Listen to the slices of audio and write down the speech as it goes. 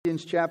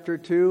Corinthians chapter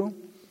 2.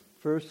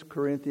 1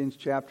 Corinthians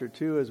chapter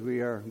 2, as we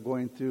are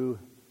going through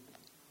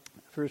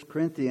 1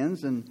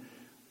 Corinthians and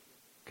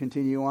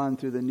continue on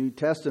through the New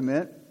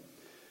Testament.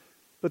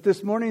 But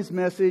this morning's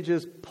message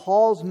is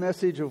Paul's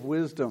message of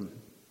wisdom.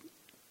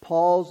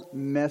 Paul's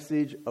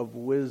message of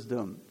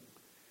wisdom.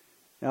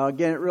 Now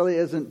again, it really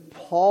isn't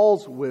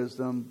Paul's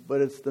wisdom,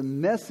 but it's the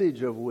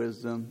message of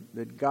wisdom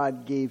that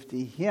God gave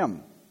to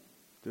him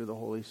through the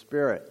Holy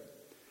Spirit.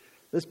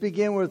 Let's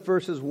begin with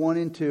verses 1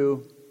 and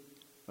 2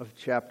 of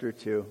chapter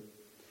 2.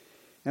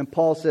 And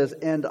Paul says,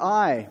 "And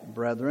I,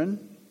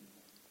 brethren,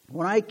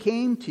 when I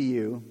came to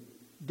you,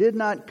 did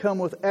not come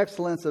with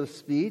excellence of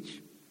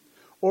speech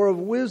or of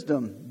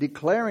wisdom,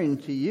 declaring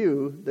to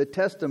you the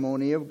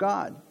testimony of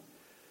God.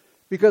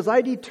 Because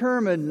I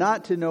determined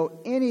not to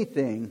know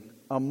anything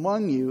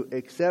among you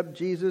except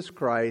Jesus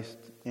Christ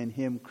and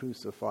Him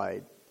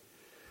crucified."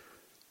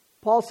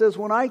 Paul says,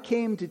 when I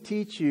came to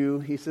teach you,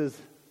 he says,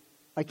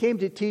 I came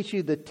to teach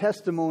you the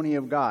testimony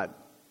of God,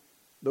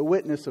 the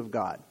witness of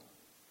God.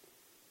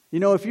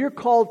 You know, if you're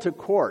called to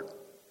court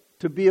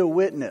to be a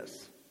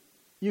witness,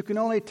 you can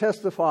only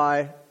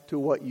testify to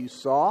what you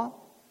saw,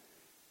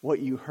 what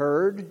you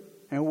heard,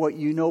 and what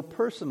you know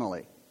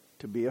personally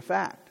to be a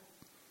fact.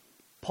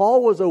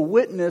 Paul was a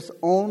witness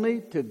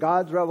only to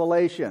God's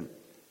revelation,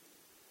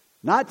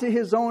 not to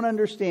his own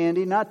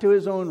understanding, not to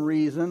his own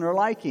reason or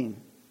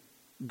liking.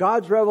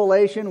 God's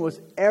revelation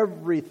was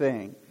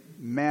everything.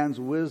 Man's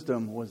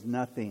wisdom was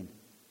nothing.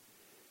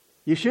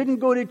 You shouldn't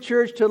go to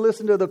church to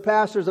listen to the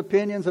pastor's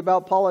opinions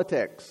about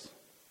politics,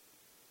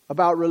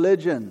 about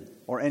religion,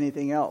 or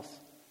anything else.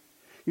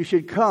 You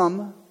should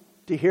come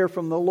to hear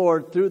from the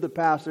Lord through the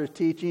pastor's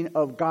teaching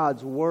of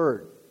God's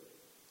Word.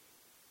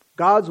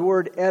 God's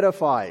Word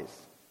edifies.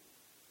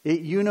 It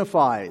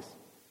unifies.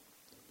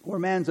 Where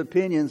man's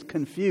opinions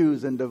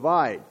confuse and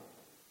divide.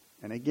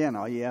 And again,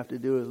 all you have to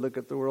do is look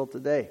at the world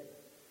today.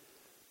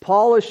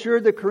 Paul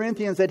assured the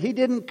Corinthians that he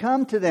didn't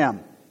come to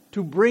them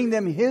to bring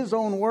them his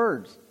own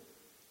words,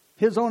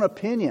 his own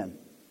opinion.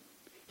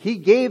 He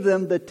gave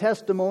them the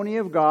testimony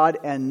of God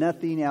and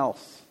nothing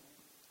else.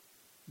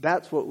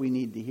 That's what we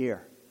need to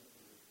hear.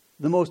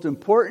 The most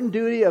important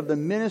duty of the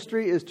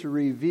ministry is to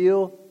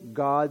reveal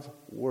God's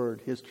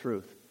Word, His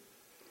truth.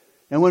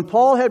 And when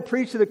Paul had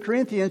preached to the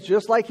Corinthians,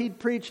 just like he'd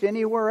preached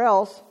anywhere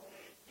else,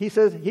 he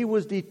says he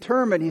was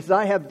determined. He says,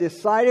 I have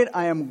decided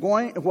I am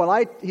going, while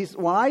I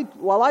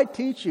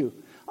teach you,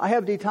 I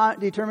have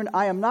determined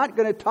I am not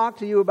going to talk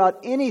to you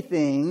about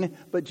anything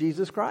but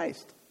Jesus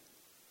Christ.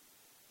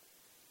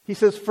 He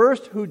says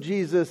first who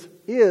Jesus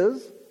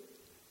is,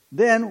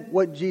 then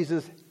what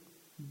Jesus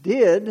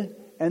did,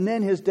 and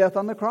then His death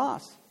on the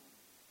cross.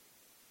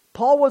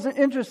 Paul wasn't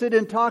interested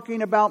in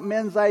talking about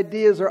men's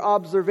ideas or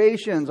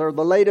observations or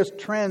the latest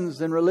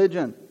trends in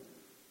religion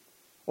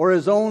or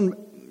his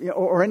own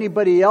or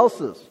anybody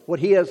else's, what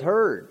he has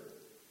heard.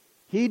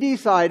 He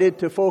decided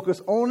to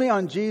focus only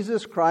on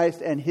Jesus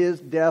Christ and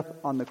His death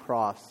on the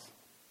cross.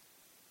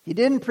 He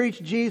didn't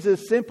preach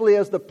Jesus simply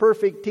as the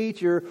perfect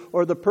teacher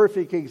or the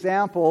perfect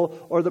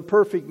example or the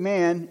perfect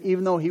man,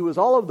 even though He was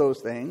all of those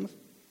things.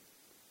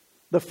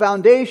 The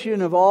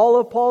foundation of all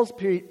of Paul's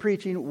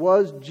preaching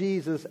was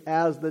Jesus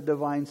as the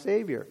divine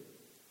Savior.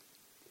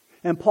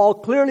 And Paul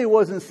clearly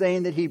wasn't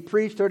saying that he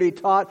preached or he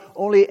taught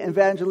only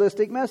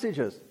evangelistic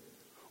messages,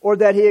 or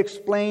that he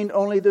explained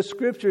only the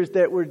scriptures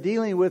that were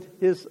dealing with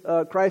his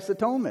Christ's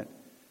atonement.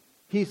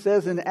 He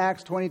says in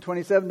Acts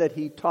 20:27 that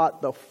he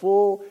taught the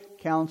full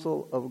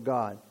counsel of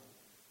God.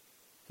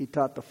 He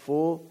taught the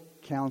full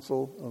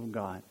counsel of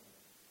God.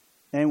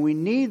 And we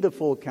need the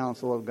full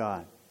counsel of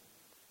God.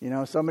 You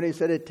know, somebody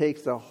said it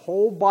takes the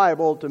whole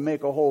Bible to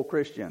make a whole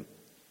Christian,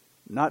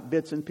 not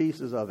bits and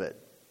pieces of it.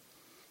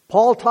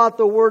 Paul taught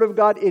the Word of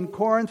God in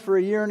Corinth for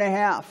 1.5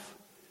 years.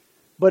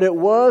 But it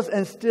was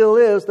and still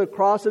is the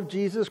cross of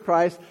Jesus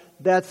Christ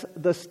that's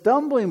the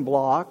stumbling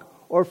block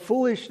or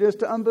foolishness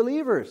to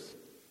unbelievers.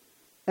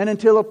 And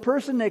until a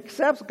person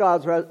accepts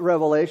God's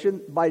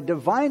revelation by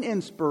divine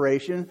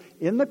inspiration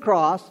in the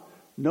cross,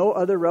 no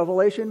other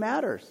revelation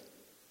matters.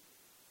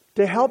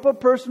 To help a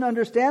person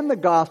understand the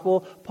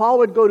gospel, Paul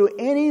would go to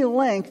any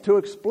length to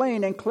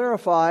explain and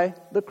clarify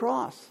the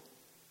cross.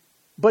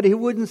 But he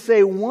wouldn't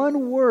say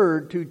one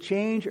word to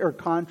change or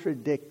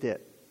contradict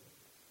it.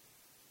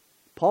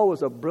 Paul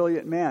was a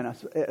brilliant man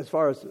as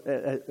far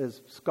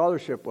as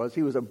scholarship was.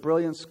 He was a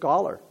brilliant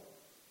scholar.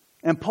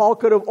 And Paul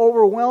could have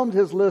overwhelmed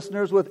his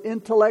listeners with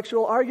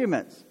intellectual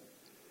arguments.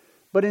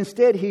 But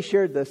instead he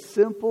shared the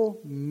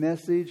simple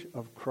message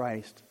of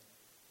Christ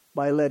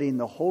by letting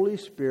the Holy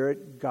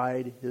Spirit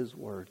guide His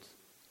words.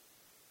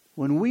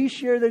 When we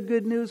share the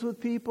good news with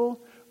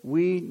people,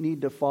 we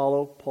need to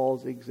follow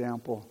Paul's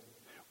example.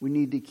 We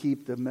need to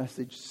keep the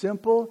message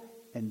simple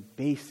and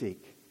basic.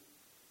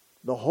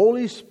 The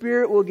Holy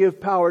Spirit will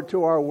give power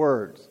to our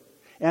words.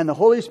 And the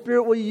Holy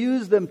Spirit will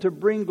use them to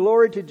bring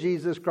glory to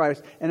Jesus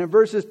Christ. And in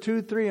verses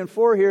 2, 3, and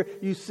 4 here,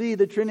 you see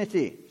the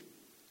Trinity.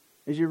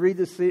 As you read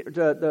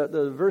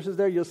the verses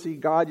there, you'll see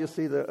God, you'll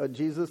see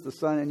Jesus, the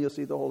Son, and you'll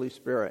see the Holy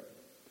Spirit.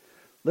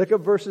 Look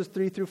at verses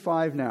 3 through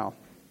 5 now.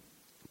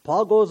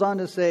 Paul goes on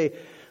to say,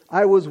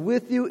 I was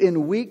with you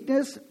in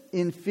weakness,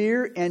 in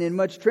fear, and in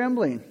much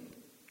trembling.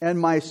 And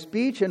my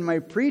speech and my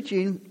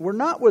preaching were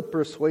not with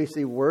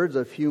persuasive words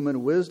of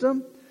human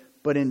wisdom,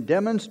 but in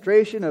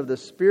demonstration of the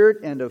Spirit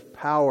and of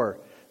power,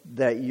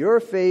 that your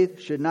faith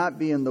should not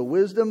be in the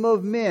wisdom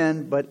of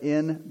men, but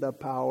in the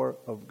power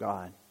of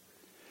God.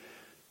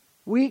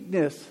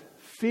 Weakness,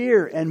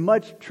 fear, and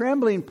much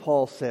trembling,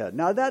 Paul said.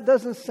 Now that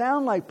doesn't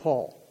sound like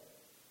Paul.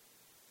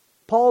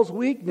 Paul's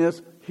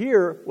weakness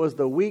here was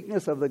the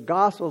weakness of the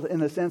gospel in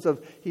the sense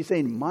of, he's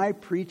saying, my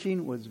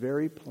preaching was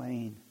very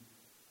plain,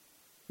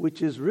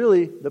 which is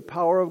really the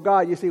power of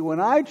God. You see,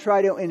 when I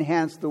try to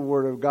enhance the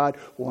Word of God,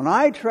 when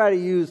I try to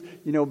use,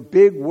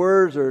 big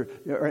words or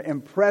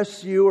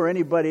impress you or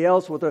anybody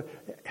else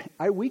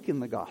I weaken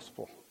the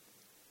gospel.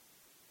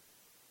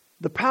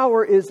 The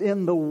power is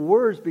in the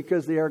words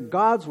because they are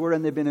God's Word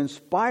and they've been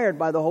inspired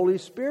by the Holy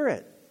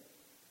Spirit.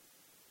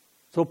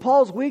 So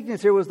Paul's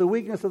weakness here was the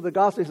weakness of the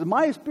gospel. He says,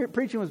 my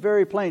preaching was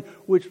very plain,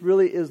 which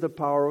really is the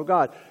power of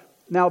God.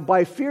 Now,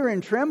 by fear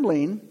and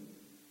trembling,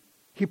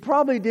 he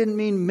probably didn't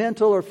mean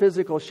mental or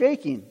physical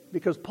shaking,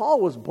 because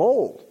Paul was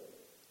bold.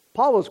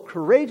 Paul was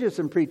courageous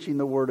in preaching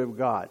the Word of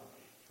God.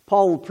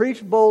 Paul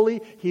preached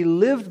boldly, he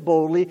lived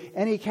boldly,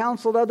 and he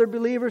counseled other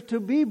believers to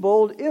be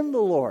bold in the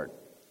Lord.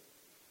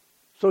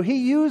 So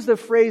he used the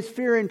phrase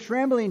fear and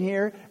trembling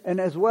here,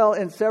 and as well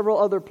in several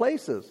other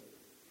places.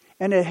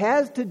 And it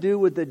has to do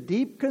with the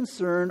deep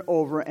concern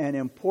over an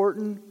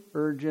important,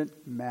 urgent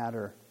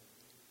matter.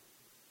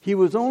 He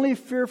was only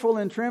fearful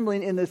and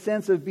trembling in the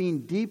sense of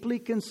being deeply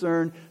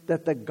concerned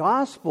that the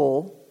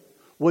gospel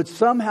would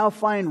somehow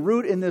find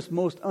root in this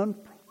most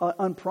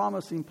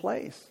unpromising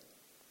place.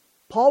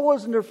 Paul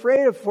wasn't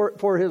afraid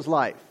for his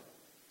life.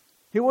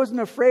 He wasn't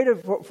afraid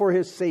for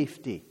his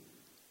safety.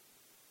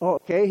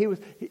 Okay, he was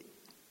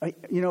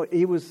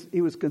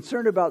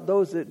concerned about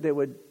those that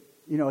would,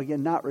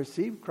 again, not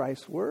receive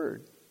Christ's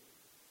word.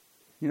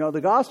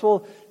 The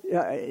gospel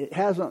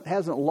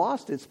hasn't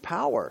lost its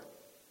power.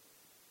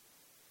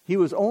 He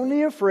was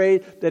only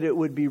afraid that it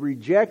would be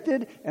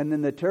rejected and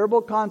then the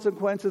terrible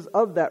consequences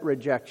of that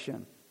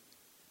rejection.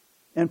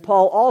 And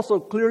Paul also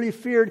clearly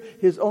feared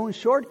his own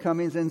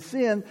shortcomings and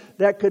sin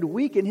that could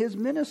weaken his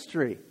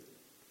ministry.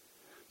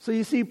 So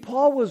you see,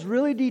 Paul was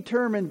really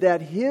determined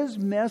that his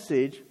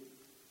message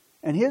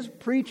and his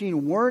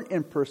preaching weren't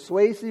in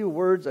persuasive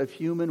words of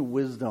human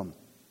wisdom.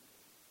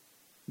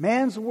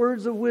 Man's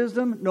words of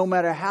wisdom, no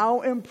matter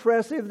how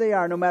impressive they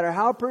are, no matter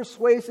how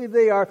persuasive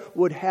they are,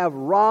 would have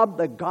robbed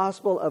the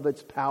gospel of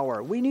its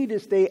power. We need to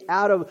stay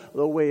out of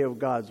the way of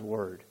God's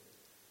word.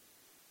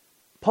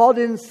 Paul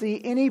didn't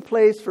see any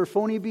place for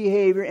phony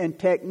behavior and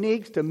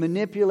techniques to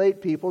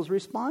manipulate people's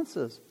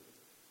responses.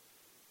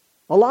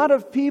 A lot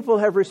of people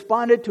have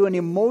responded to an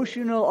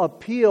emotional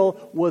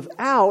appeal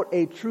without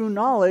a true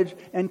knowledge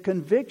and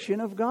conviction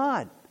of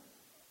God.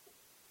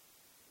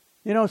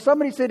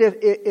 Somebody said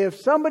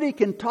if somebody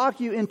can talk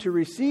you into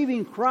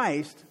receiving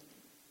Christ,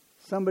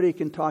 somebody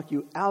can talk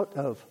you out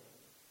of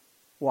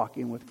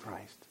walking with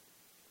Christ.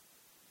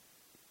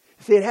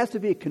 See, it has to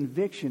be a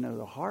conviction of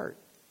the heart.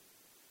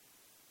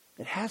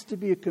 It has to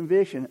be a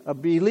conviction. A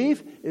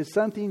belief is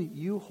something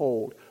you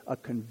hold. A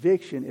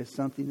conviction is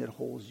something that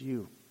holds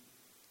you.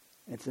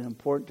 It's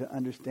important to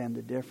understand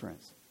the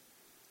difference.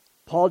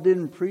 Paul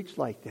didn't preach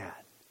like that.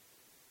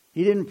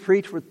 He didn't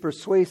preach with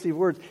persuasive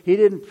words. He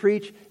didn't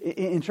preach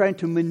in trying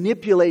to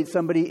manipulate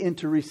somebody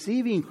into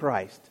receiving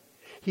Christ.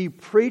 He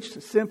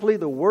preached simply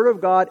the Word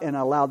of God and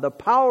allowed the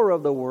power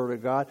of the Word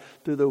of God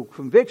through the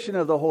conviction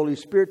of the Holy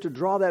Spirit to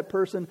draw that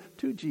person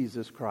to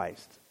Jesus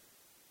Christ.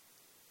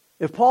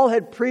 If Paul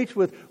had preached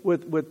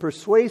with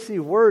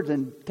persuasive words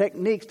and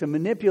techniques to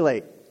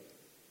manipulate,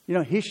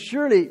 he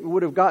surely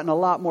would have gotten a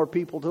lot more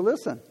people to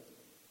listen.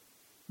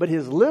 But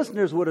his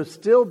listeners would have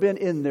still been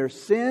in their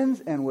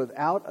sins and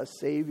without a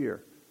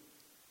Savior.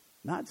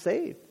 Not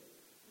saved.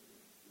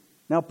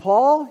 Now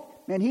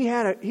Paul, he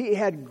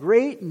had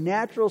great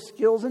natural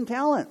skills and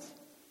talents.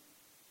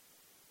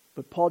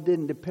 But Paul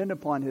didn't depend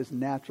upon his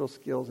natural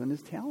skills and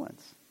his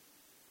talents.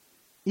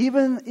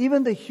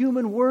 Even the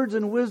human words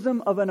and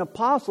wisdom of an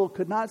apostle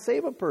could not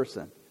save a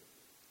person.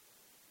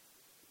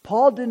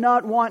 Paul did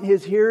not want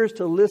his hearers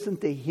to listen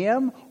to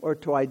him or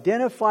to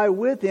identify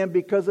with him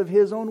because of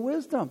his own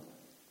wisdom,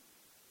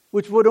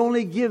 which would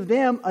only give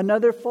them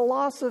another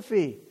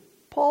philosophy,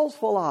 Paul's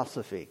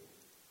philosophy.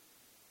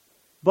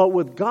 But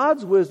with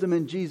God's wisdom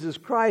in Jesus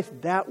Christ,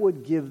 that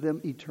would give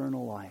them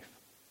eternal life.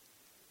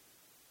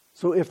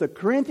 So if the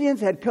Corinthians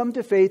had come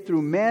to faith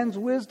through man's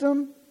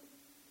wisdom,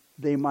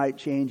 they might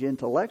change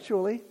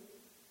intellectually,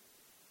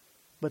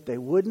 but they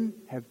wouldn't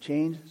have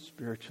changed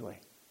spiritually.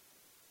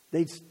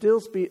 They'd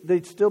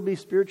still be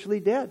spiritually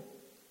dead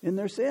in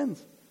their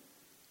sins.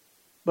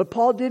 But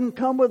Paul didn't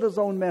come with his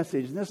own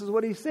message. And this is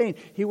what he's saying.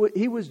 He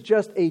was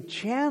just a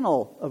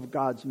channel of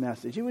God's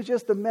message. He was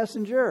just a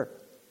messenger.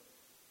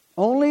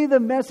 Only the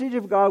message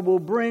of God will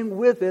bring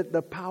with it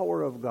the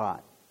power of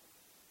God.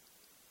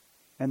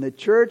 And the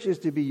church is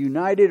to be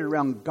united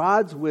around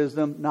God's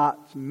wisdom,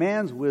 not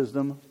man's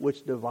wisdom,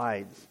 which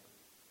divides.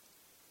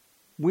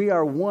 We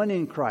are one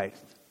in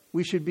Christ.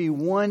 We should be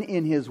one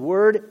in His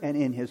Word and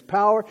in His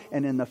power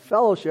and in the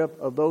fellowship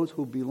of those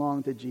who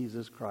belong to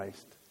Jesus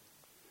Christ.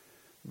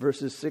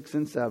 Verses 6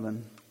 and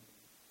 7.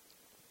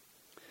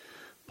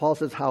 Paul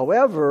says,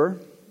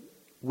 however,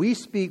 we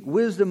speak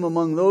wisdom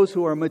among those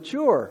who are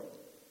mature,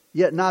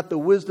 yet not the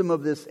wisdom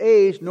of this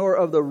age, nor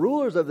of the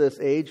rulers of this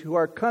age who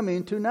are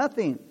coming to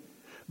nothing.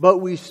 But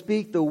we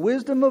speak the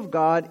wisdom of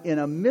God in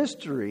a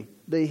mystery,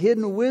 the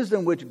hidden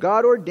wisdom which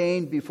God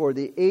ordained before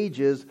the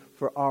ages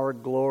for our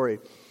glory.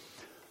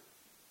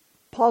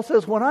 Paul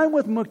says, when I'm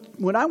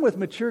with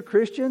mature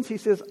Christians, he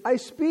says, I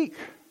speak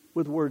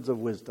with words of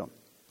wisdom.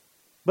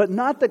 But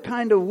not the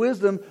kind of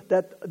wisdom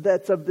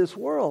that's of this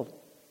world.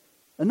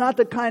 And not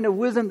the kind of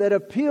wisdom that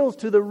appeals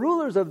to the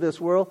rulers of this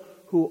world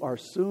who are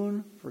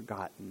soon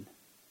forgotten.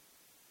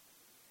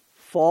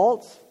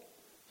 False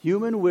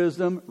human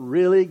wisdom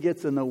really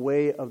gets in the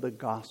way of the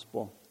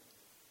gospel.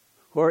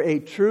 For a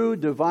true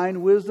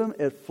divine wisdom,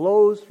 it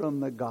flows from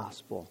the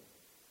gospel.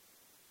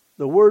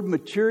 The word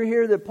mature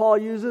here that Paul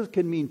uses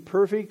can mean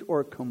perfect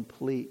or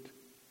complete.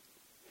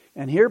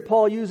 And here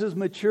Paul uses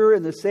mature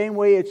in the same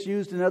way it's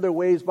used in other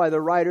ways by the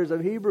writer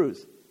of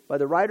Hebrews,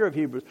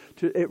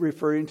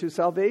 referring to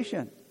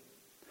salvation.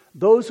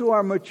 Those who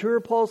are mature,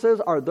 Paul says,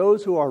 are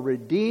those who are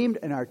redeemed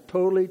and are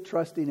totally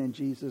trusting in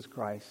Jesus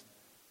Christ.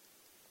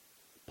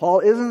 Paul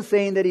isn't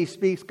saying that he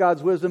speaks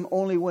God's wisdom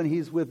only when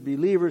he's with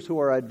believers who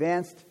are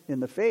advanced in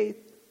the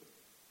faith,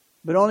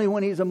 but only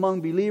when he's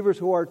among believers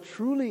who are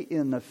truly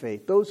in the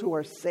faith, those who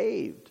are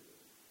saved.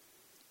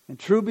 And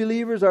true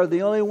believers are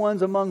the only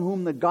ones among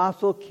whom the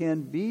gospel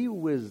can be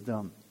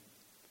wisdom.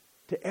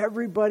 To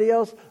everybody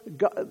else,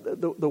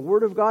 the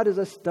Word of God is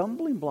a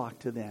stumbling block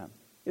to them.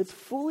 It's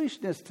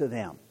foolishness to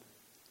them.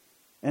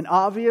 And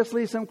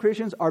obviously some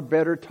Christians are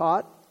better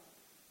taught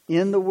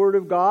in the Word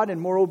of God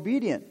and more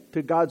obedient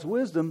to God's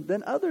wisdom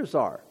than others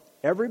are.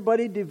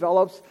 Everybody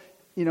develops,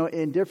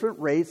 in different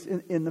rates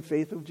in the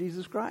faith of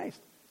Jesus Christ.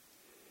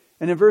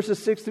 And in verses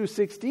 6 through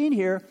 16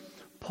 here,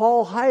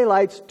 Paul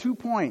highlights 2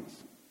 points.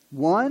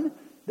 One,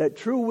 that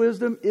true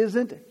wisdom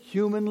isn't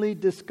humanly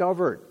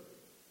discovered.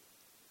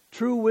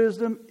 True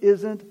wisdom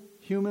isn't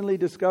humanly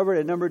discovered.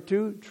 And number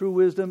 2, true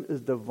wisdom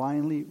is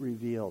divinely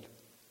revealed.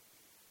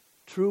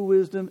 True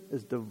wisdom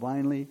is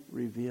divinely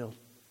revealed.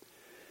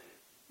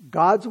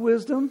 God's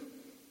wisdom,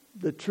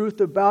 the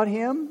truth about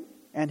Him,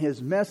 and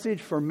His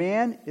message for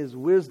man is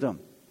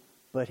wisdom.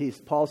 But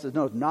Paul says,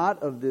 no,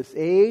 not of this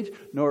age,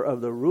 nor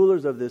of the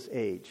rulers of this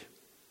age.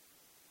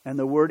 And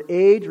the word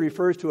age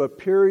refers to a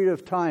period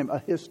of time, a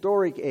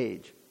historic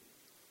age.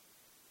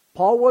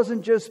 Paul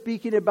wasn't just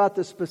speaking about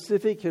the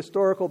specific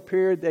historical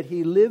period that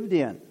he lived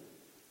in,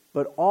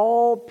 but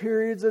all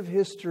periods of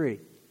history.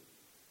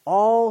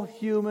 All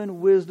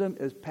human wisdom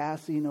is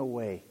passing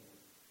away.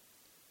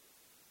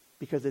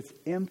 Because it's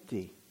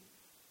empty.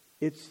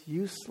 It's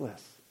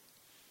useless.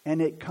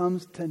 And it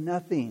comes to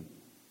nothing.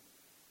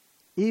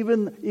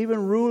 Even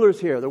rulers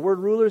here. The word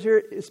rulers here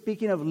is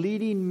speaking of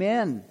leading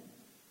men.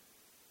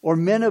 Or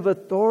men of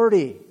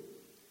authority.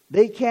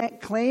 They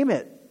can't claim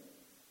it.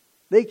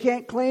 They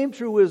can't claim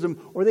true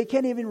wisdom. Or they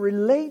can't even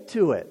relate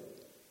to it.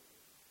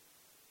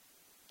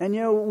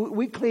 And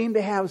we claim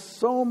to have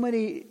so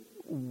many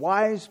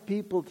wise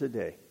people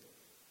today.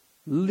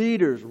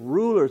 Leaders,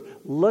 rulers.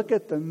 Look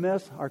at the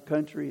mess our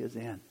country is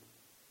in.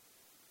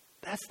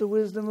 That's the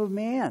wisdom of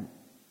man.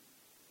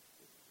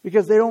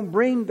 Because they don't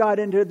bring God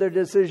into their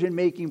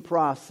decision-making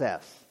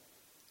process.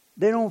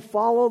 They don't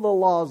follow the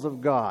laws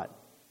of God.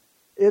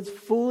 It's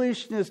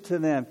foolishness to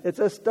them. It's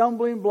a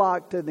stumbling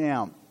block to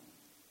them.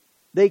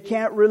 They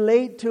can't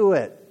relate to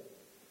it.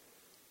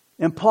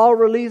 And Paul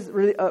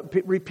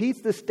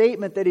repeats the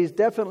statement that he's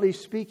definitely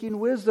speaking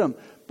wisdom.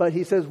 But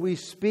he says we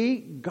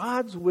speak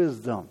God's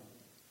wisdom.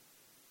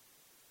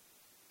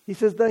 He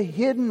says the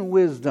hidden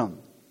wisdom.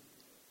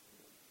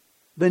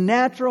 The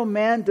natural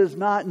man does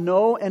not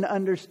know and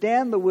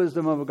understand the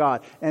wisdom of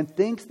God and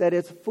thinks that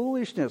it's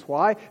foolishness.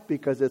 Why?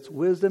 Because it's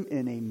wisdom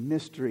in a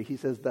mystery. He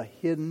says the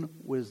hidden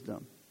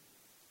wisdom.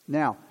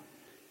 Now,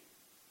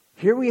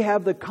 here we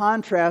have the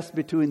contrast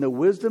between the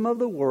wisdom of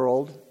the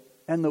world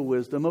and the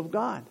wisdom of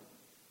God.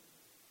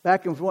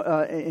 Back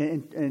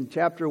in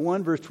chapter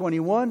 1, verse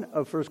 21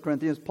 of 1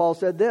 Corinthians, Paul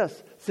said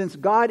this: since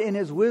God in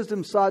His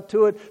wisdom saw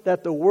to it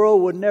that the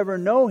world would never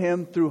know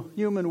Him through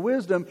human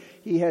wisdom,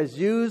 He has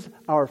used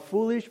our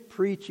foolish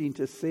preaching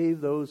to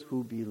save those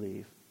who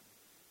believe.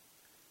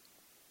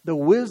 The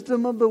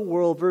wisdom of the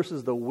world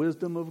versus the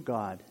wisdom of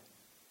God.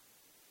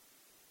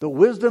 The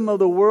wisdom of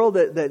the world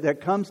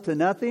that comes to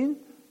nothing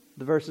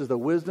versus the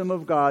wisdom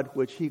of God,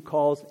 which He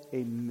calls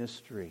a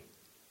mystery.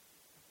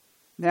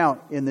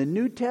 Now, in the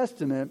New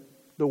Testament,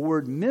 the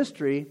word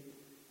mystery,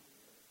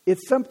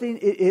 it's something.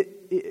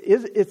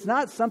 It's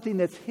not something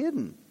that's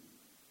hidden.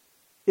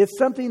 It's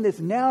something that's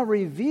now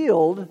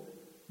revealed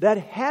that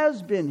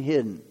has been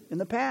hidden in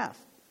the past.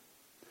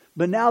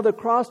 But now the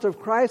cross of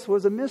Christ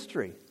was a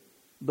mystery,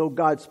 though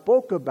God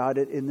spoke about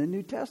it in the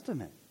New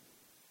Testament.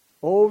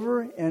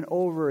 Over and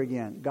over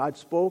again, God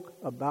spoke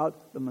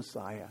about the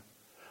Messiah.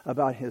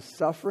 about his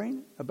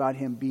suffering, about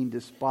him being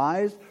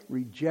despised,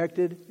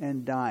 rejected,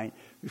 and dying.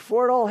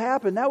 Before it all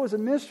happened, that was a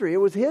mystery. It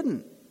was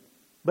hidden,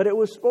 but it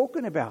was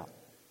spoken about.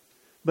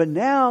 But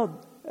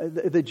now,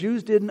 the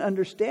Jews didn't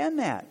understand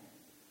that.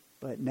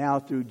 But now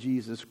through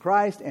Jesus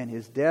Christ and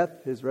his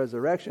death, his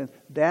resurrection,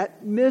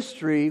 that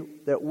mystery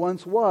that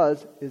once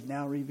was is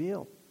now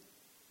revealed.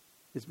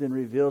 It's been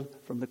revealed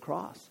from the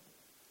cross.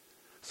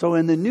 So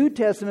in the New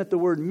Testament, the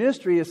word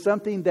mystery is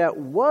something that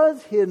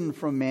was hidden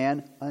from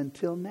man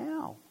until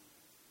now.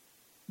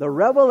 The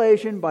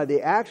revelation by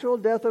the actual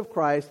death of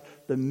Christ,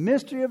 the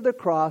mystery of the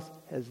cross,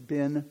 has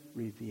been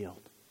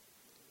revealed.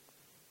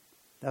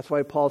 That's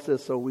why Paul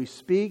says, so we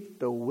speak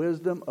the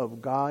wisdom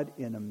of God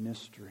in a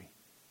mystery.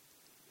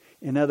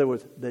 In other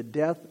words, the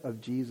death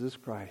of Jesus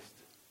Christ.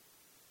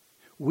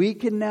 We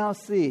can now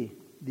see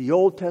the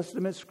Old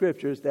Testament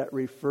scriptures that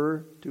refer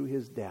to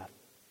his death.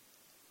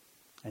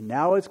 And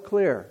now it's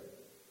clear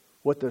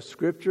what the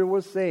scripture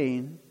was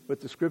saying,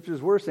 what the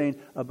scriptures were saying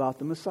about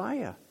the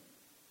Messiah.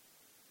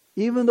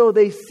 Even though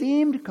they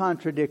seemed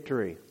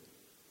contradictory.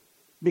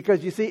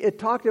 Because you see, it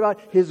talked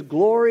about his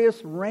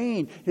glorious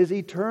reign, his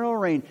eternal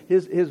reign,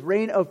 his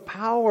reign of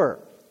power.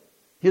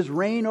 His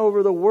reign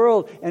over the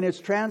world and its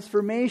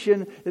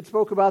transformation. It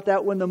spoke about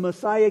that when the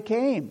Messiah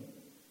came.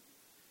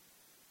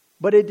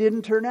 But it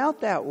didn't turn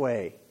out that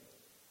way.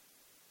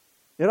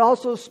 It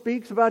also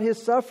speaks about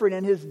his suffering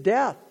and his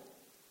death.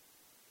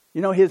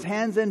 You know, his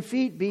hands and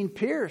feet being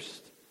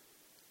pierced.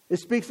 It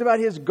speaks about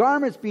his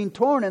garments being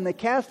torn and the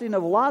casting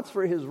of lots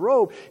for his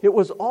robe. It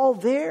was all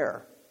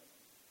there.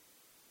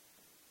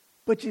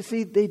 But you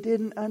see, they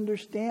didn't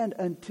understand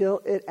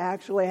until it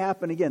actually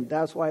happened. Again,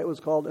 that's why it was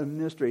called a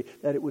mystery,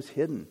 that it was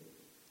hidden.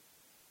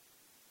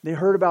 They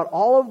heard about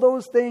all of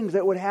those things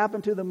that would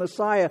happen to the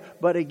Messiah,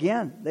 but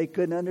again, they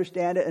couldn't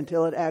understand it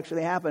until it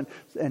actually happened.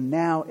 And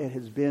now it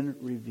has been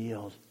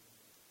revealed.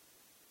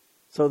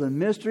 So the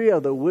mystery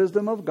of the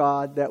wisdom of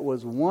God that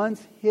was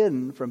once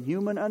hidden from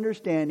human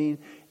understanding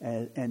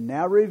and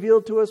now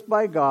revealed to us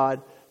by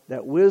God,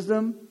 that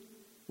wisdom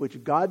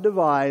which God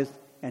devised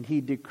and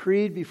he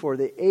decreed before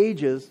the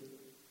ages,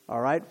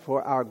 all right,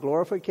 for our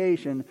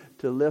glorification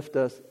to lift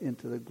us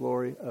into the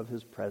glory of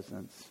his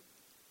presence.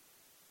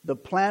 The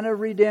plan of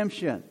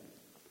redemption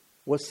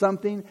was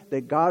something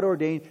that God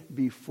ordained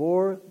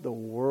before the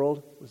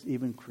world was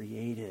even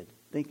created.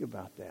 Think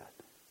about that.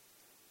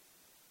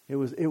 It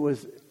was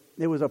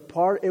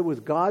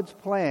God's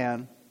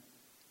plan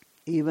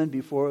even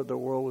before the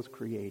world was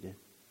created.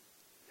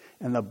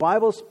 And the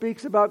Bible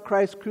speaks about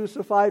Christ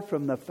crucified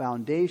from the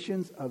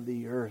foundations of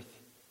the earth.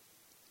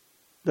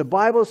 The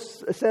Bible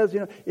says,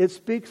 it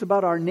speaks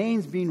about our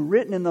names being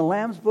written in the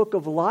Lamb's Book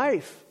of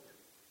Life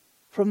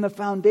from the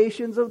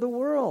foundations of the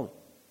world.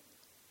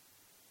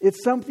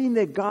 It's something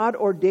that God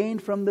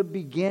ordained from the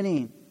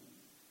beginning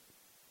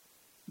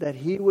that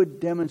he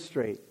would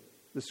demonstrate.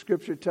 The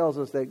scripture tells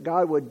us that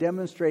God would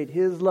demonstrate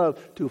his love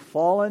to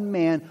fallen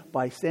man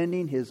by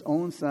sending his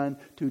own son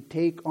to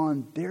take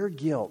on their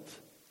guilt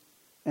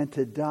and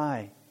to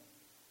die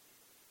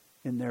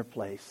in their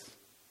place.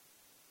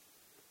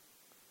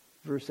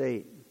 Verse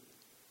 8.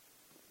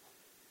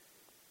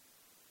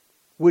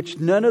 Which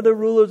none of the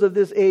rulers of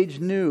this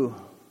age knew,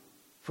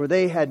 for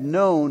they had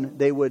known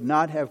they would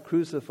not have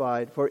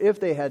crucified. For if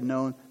they had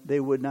known, they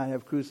would not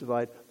have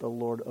crucified the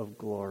Lord of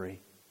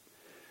glory.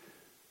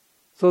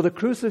 So the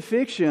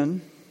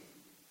crucifixion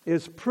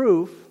is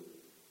proof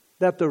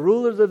that the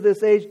rulers of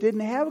this age didn't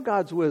have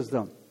God's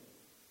wisdom.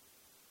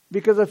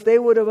 Because if they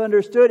would have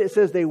understood, it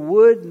says they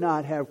would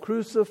not have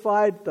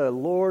crucified the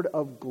Lord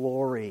of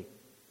glory.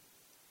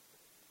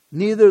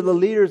 Neither the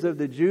leaders of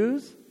the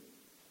Jews,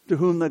 to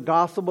whom the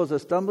gospel was a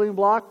stumbling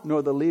block,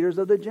 nor the leaders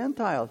of the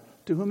Gentiles,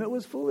 to whom it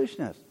was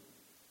foolishness.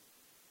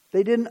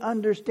 They didn't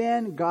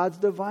understand God's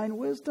divine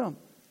wisdom.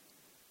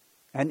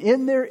 And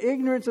in their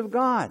ignorance of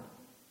God,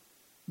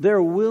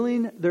 their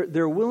willing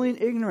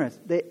ignorance,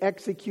 they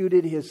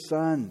executed his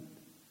son.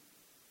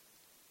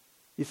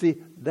 You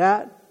see,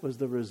 that was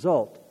the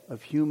result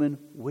of human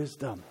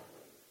wisdom.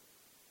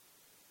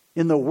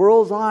 In the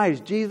world's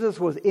eyes, Jesus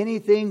was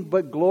anything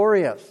but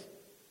glorious.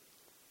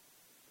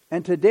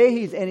 And today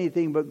he's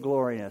anything but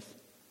glorious.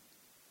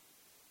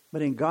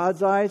 But in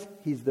God's eyes,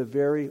 he's the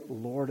very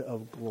Lord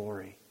of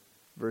glory.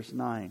 Verse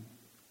 9.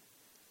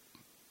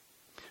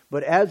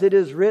 But as it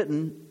is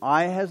written,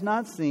 eye has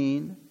not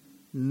seen,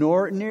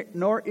 nor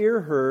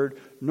ear heard,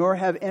 nor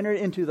have entered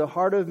into the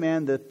heart of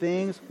man the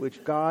things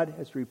which God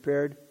has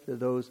prepared for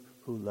those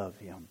who love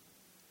him.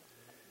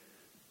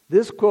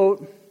 This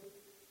quote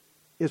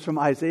is from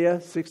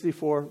Isaiah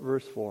 64,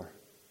 verse 4.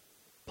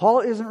 Paul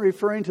isn't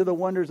referring to the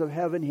wonders of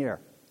heaven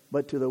here,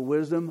 but to the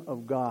wisdom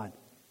of God.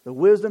 The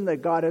wisdom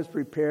that God has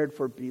prepared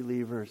for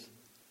believers.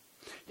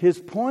 His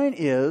point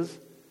is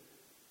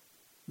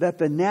that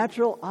the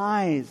natural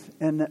eyes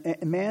and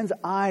man's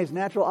eyes,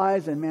 natural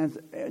eyes and man's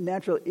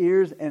natural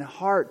ears and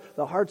heart,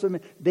 the hearts of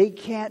men, they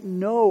can't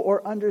know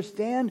or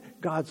understand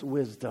God's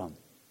wisdom.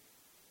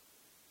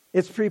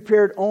 It's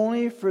prepared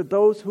only for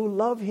those who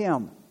love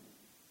him.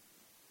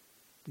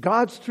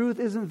 God's truth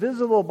isn't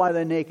visible by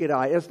the naked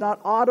eye. It's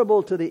not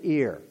audible to the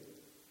ear.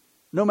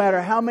 No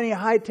matter how many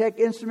high-tech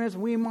instruments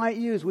we might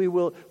use,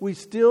 we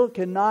still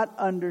cannot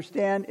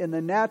understand in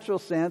the natural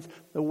sense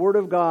the Word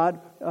of God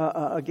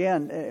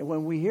again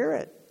when we hear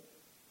it.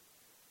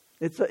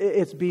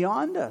 It's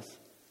beyond us.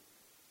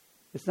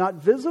 It's not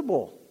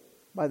visible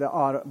by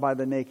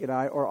the naked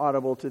eye or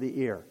audible to the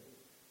ear.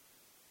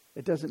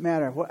 It doesn't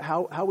matter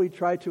how we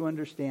try to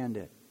understand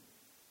it.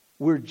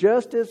 We're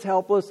just as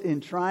helpless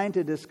in trying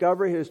to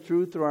discover His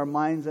truth through our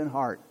minds and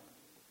heart.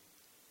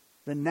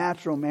 The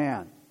natural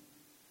man.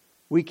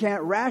 We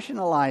can't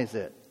rationalize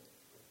it.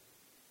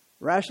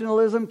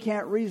 Rationalism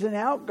can't reason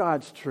out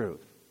God's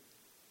truth.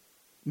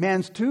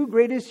 Man's two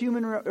greatest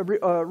human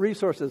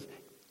resources,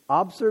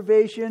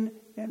 observation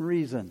and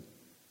reason.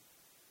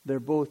 They're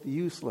both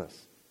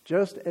useless.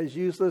 Just as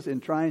useless in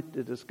trying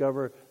to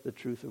discover the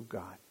truth of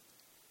God.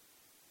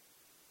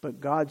 But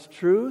God's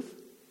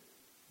truth,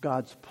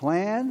 God's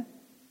plan,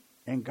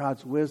 and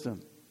God's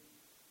wisdom,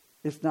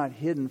 it's not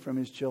hidden from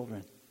His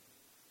children.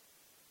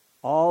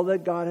 All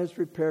that God has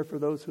prepared for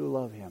those who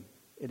love Him,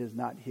 it is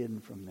not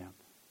hidden from them.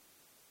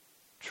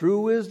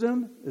 True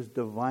wisdom is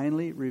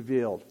divinely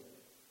revealed.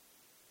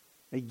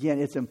 Again,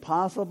 it's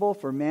impossible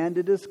for man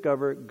to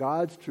discover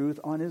God's truth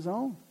on his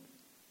own.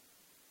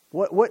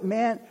 What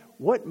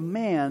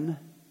man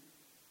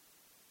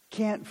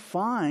can't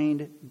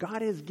find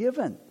God has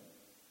given?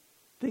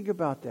 Think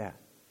about that.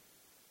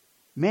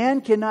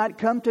 Man cannot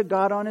come to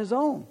God on his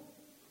own.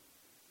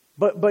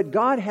 But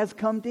God has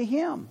come to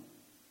him.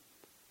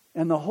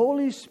 And the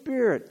Holy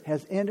Spirit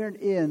has entered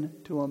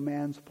into a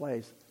man's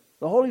place.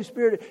 The Holy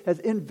Spirit has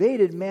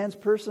invaded man's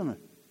person.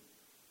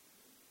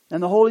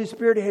 And the Holy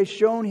Spirit has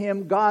shown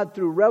him God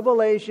through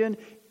revelation,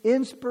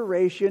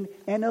 inspiration,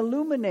 and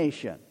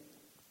illumination.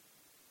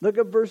 Look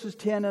at verses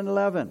 10 and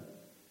 11.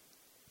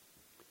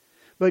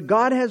 But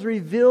God has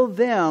revealed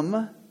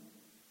them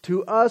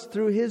to us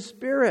through His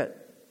Spirit.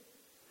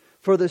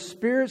 For the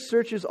Spirit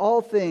searches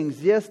all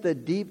things, yes, the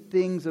deep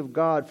things of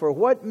God. For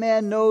what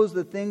man knows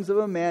the things of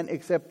a man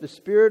except the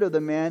spirit of the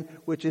man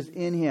which is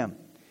in him?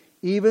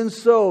 Even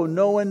so,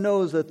 no one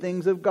knows the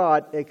things of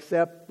God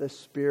except the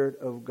Spirit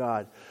of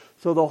God.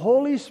 So the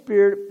Holy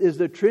Spirit is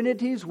the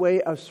Trinity's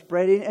way of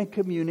spreading and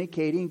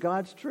communicating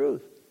God's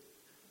truth.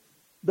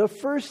 The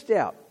first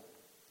step,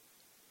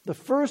 the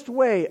first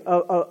way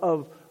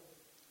of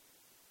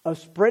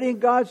spreading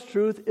God's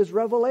truth is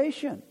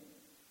revelation.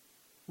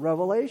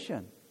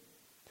 Revelation.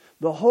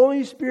 The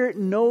Holy Spirit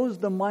knows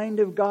the mind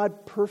of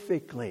God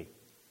perfectly.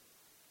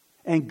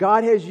 And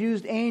God has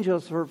used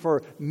angels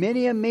for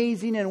many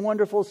amazing and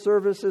wonderful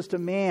services to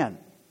man.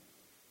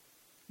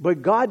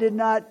 But God did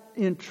not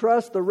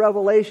entrust the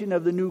revelation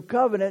of the new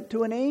covenant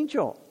to an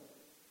angel.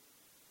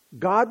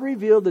 God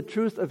revealed the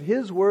truth of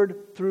His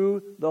Word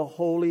through the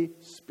Holy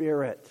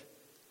Spirit.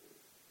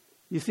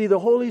 You see, the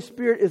Holy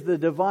Spirit is the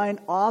divine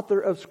author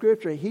of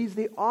Scripture. He's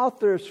the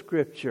author of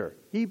Scripture.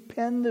 He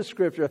penned the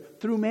Scripture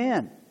through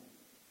man.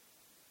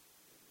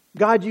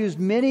 God used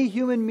many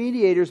human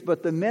mediators,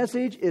 but the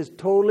message is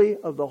totally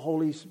of the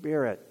Holy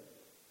Spirit.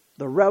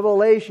 The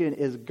revelation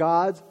is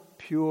God's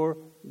pure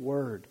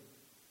Word.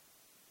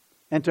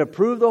 And to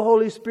prove the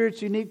Holy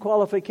Spirit's unique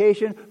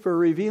qualification for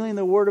revealing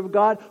the Word of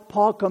God,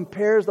 Paul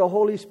compares the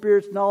Holy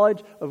Spirit's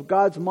knowledge of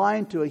God's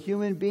mind to a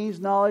human being's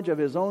knowledge of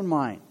his own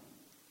mind.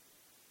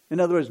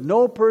 In other words,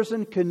 no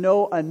person can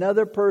know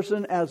another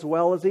person as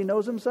well as he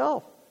knows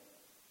himself.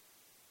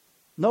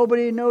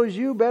 Nobody knows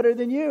you better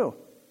than you.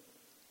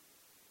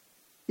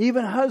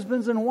 Even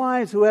husbands and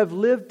wives who have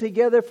lived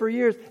together for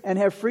years and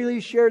have freely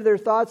shared their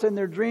thoughts and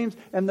their dreams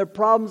and their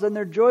problems and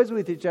their joys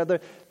with each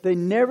other, they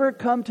never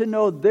come to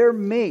know their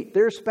mate,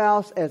 their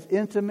spouse, as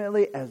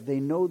intimately as they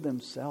know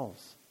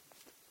themselves.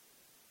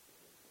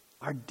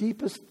 Our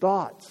deepest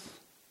thoughts,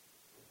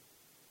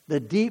 the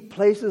deep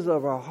places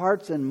of our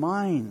hearts and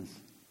minds,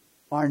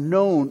 are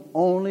known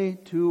only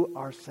to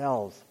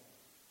ourselves.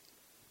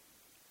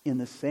 In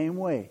the same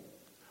way,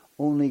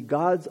 only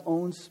God's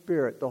own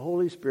Spirit, the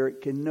Holy Spirit,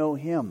 can know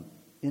Him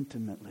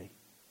intimately.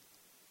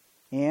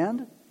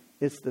 And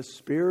it's the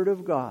Spirit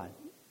of God,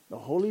 the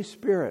Holy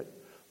Spirit,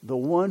 the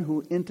one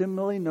who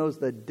intimately knows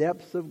the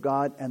depths of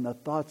God and the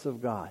thoughts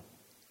of God,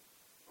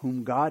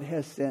 whom God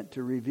has sent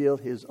to reveal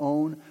His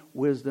own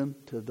wisdom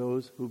to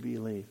those who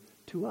believe,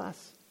 to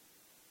us.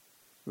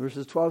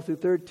 Verses 12 through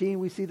 13,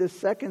 we see the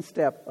second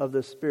step of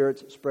the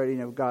Spirit's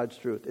spreading of God's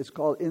truth. It's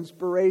called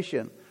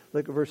inspiration.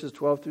 Look at verses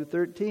 12 through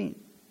 13.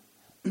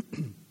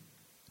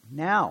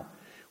 Now,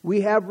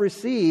 we have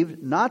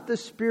received not the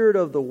spirit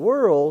of the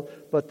world,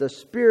 but the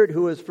Spirit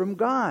who is from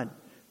God,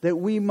 that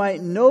we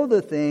might know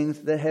the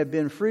things that have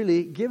been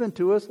freely given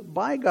to us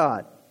by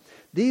God.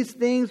 These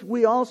things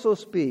we also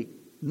speak,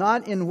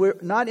 not in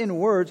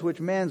words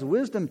which man's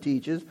wisdom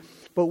teaches,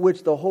 but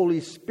which the Holy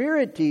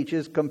Spirit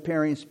teaches,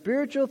 comparing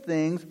spiritual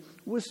things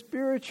with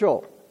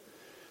spiritual.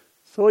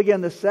 So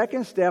again, the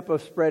second step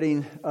of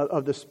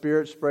the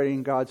Spirit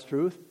spreading God's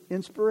truth,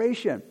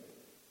 inspiration.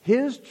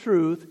 His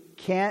truth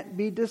can't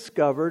be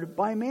discovered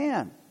by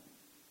man.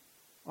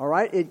 All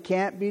right? It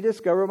can't be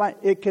discovered by,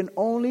 it can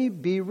only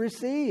be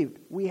received.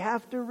 We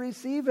have to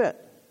receive it.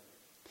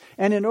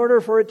 And in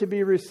order for it to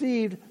be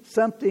received,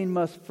 something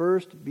must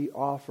first be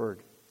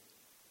offered.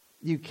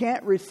 You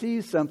can't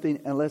receive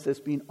something unless it's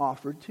being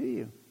offered to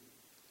you.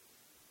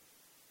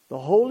 The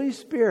Holy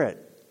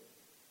Spirit,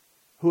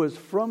 who is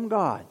from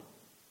God,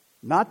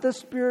 not the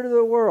spirit of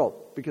the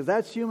world, because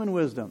that's human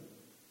wisdom.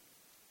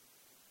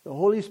 The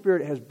Holy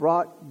Spirit has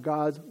brought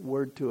God's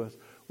word to us,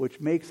 which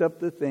makes up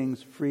the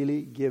things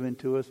freely given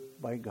to us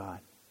by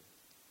God.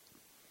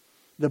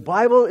 The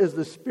Bible is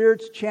the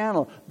Spirit's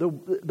channel.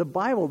 The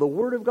Bible, the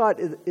Word of God,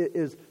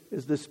 is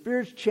the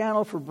Spirit's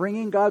channel for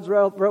bringing God's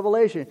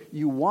revelation.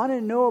 You want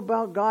to know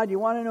about God. You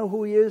want to know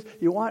who He is.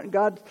 You want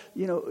God,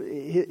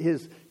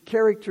 His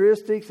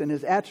characteristics and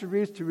His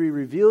attributes to be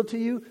revealed to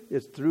you.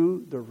 It's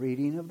through the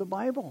reading of the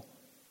Bible.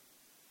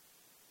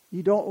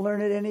 You don't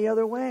learn it any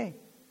other way.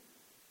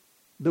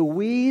 The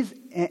we's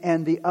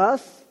and the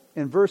us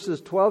in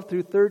verses 12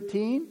 through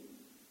 13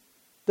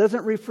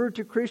 doesn't refer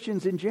to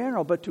Christians in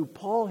general, but to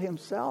Paul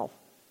himself.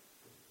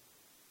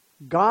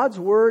 God's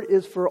word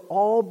is for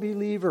all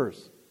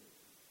believers,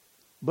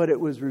 but it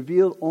was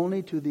revealed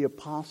only to the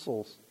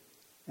apostles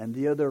and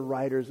the other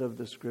writers of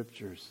the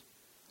scriptures.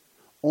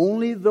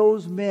 Only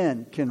those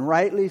men can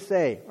rightly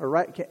say,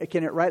 or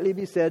can it rightly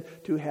be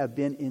said to have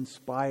been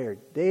inspired.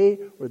 They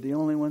were the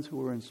only ones who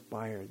were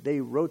inspired.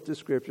 They wrote the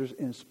scriptures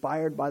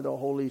inspired by the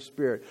Holy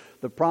Spirit.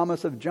 The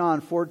promise of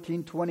John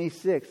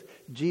 14:26,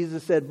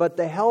 Jesus said, "But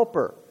the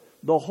Helper,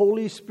 the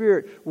Holy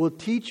Spirit, will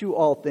teach you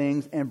all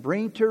things and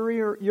bring to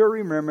your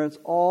remembrance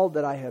all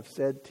that I have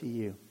said to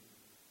you."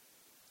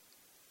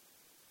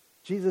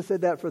 Jesus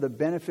said that for the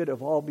benefit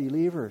of all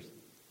believers.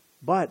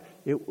 But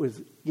it was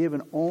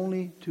given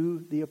only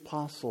to the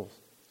apostles.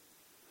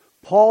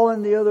 Paul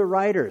and the other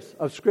writers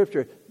of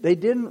Scripture, they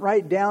didn't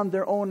write down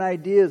their own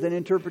ideas and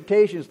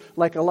interpretations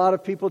like a lot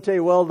of people tell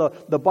you, well,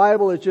 the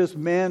Bible is just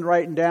man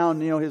writing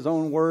down, his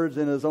own words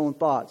and his own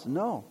thoughts.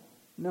 No.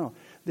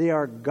 They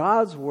are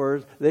God's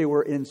words. They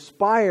were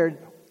inspired,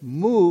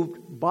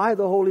 moved by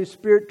the Holy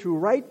Spirit to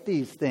write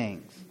these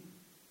things.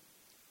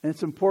 And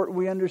it's important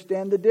we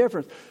understand the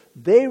difference.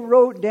 They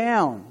wrote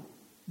down,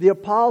 the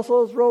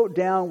apostles wrote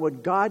down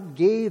what God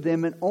gave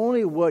them and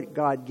only what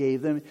God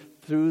gave them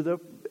through the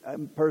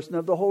person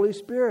of the Holy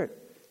Spirit.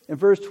 In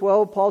verse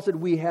 12, Paul said,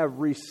 "We have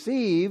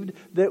received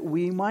that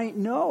we might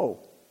know."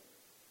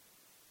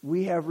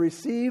 We have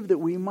received that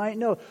we might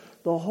know.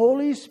 The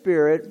Holy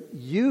Spirit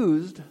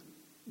used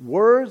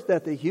words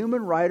that the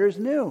human writers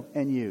knew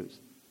and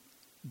used.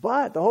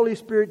 But the Holy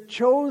Spirit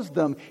chose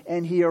them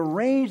and He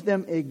arranged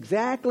them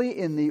exactly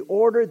in the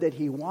order that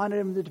He wanted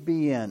them to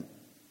be in.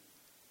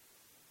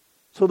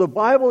 So the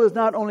Bible is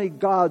not only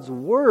God's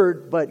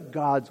Word, but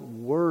God's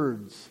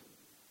words.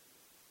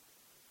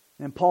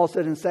 And Paul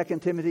said in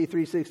 2 Timothy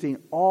 3:16,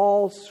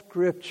 all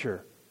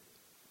Scripture,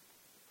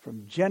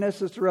 from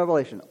Genesis to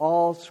Revelation,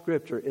 all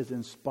Scripture is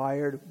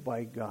inspired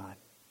by God.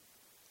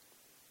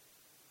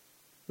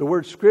 The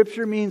word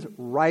Scripture means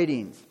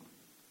writings.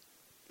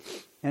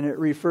 And it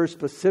refers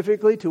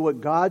specifically to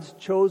what God's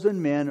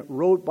chosen men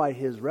wrote by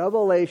His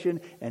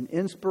revelation and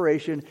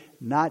inspiration,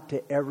 not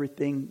to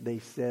everything they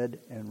said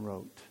and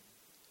wrote.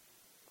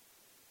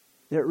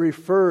 It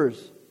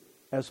refers,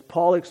 as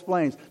Paul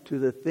explains, to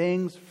the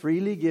things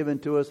freely given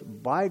to us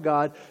by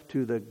God,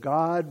 to the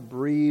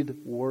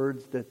God-breathed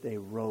words that they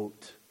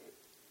wrote.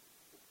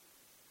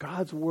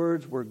 God's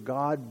words were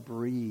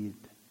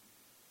God-breathed.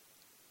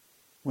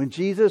 When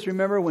Jesus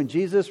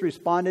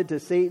responded to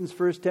Satan's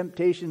first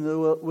temptation in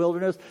the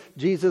wilderness,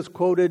 Jesus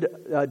quoted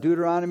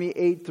Deuteronomy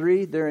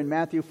 8:3 there in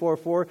Matthew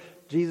 4:4.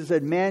 Jesus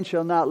said, "Man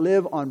shall not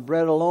live on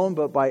bread alone,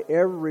 but by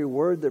every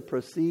word that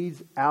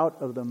proceeds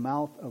out of the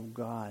mouth of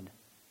God."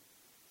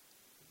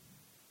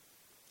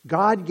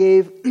 God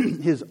gave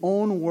His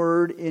own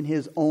word in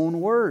His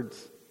own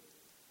words.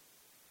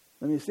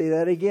 Let me say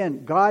that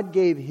again. God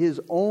gave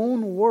His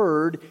own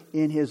word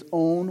in His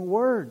own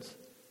words.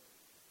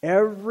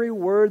 Every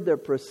word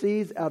that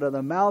proceeds out of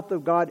the mouth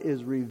of God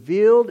is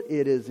revealed,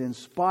 it is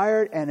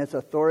inspired, and it's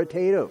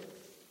authoritative.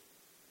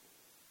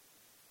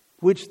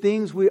 Which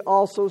things we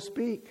also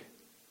speak.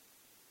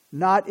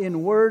 Not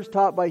in words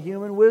taught by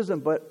human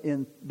wisdom, but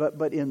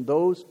in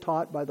those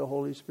taught by the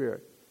Holy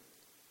Spirit.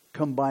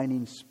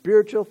 Combining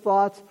spiritual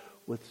thoughts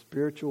with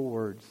spiritual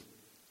words.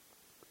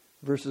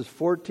 Verses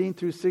 14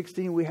 through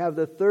 16, we have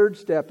the third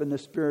step in the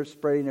Spirit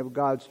spreading of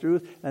God's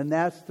truth, and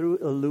that's through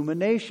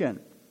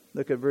illumination.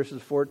 Look at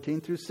verses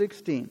 14 through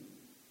 16.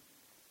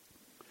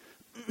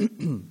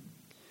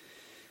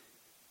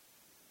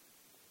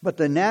 But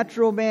the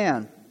natural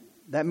man,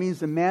 that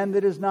means the man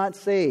that is not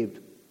saved,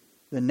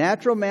 the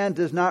natural man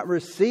does not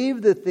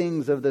receive the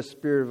things of the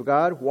Spirit of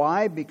God.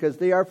 Why? Because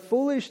they are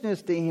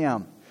foolishness to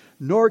him.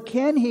 Nor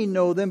can he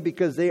know them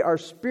because they are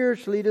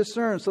spiritually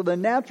discerned. So the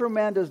natural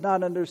man does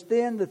not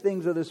understand the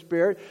things of the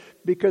Spirit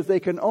because they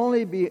can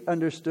only be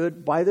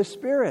understood by the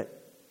Spirit,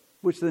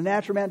 which the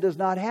natural man does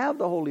not have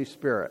the Holy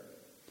Spirit.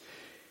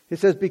 It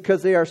says,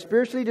 because they are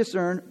spiritually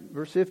discerned,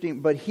 verse 15,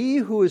 but he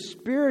who is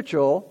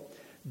spiritual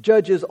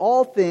judges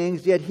all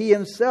things, yet he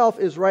himself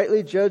is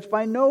rightly judged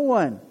by no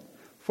one.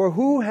 For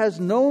who has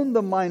known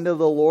the mind of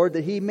the Lord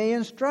that he may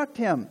instruct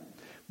him?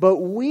 But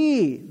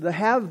we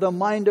have the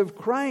mind of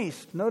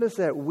Christ. Notice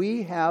that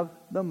we have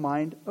the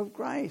mind of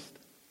Christ.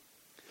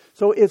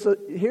 So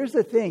here's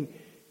the thing.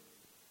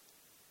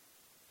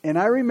 And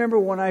I remember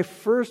when I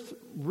first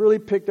really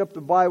picked up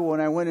the Bible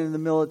when I went into the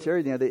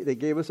military. They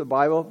gave us a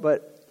Bible,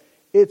 but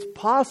it's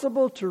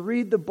possible to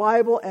read the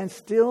Bible and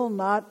still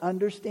not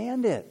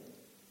understand it.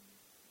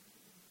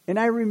 And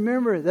I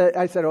remember that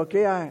I said,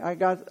 okay, I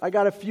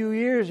got a few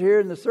years here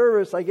in the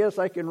service. I guess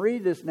I can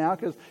read this now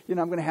because I'm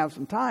going to have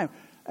some time.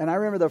 And I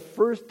remember the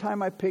first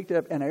time I picked it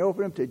up and I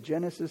opened up to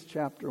Genesis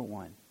chapter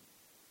 1.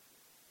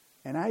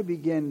 And I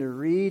began to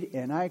read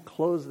and I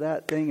closed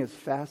that thing as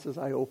fast as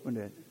I opened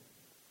it.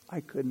 I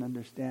couldn't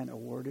understand a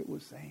word it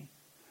was saying.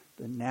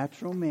 The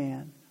natural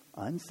man,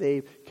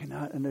 unsaved,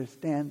 cannot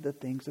understand the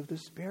things of the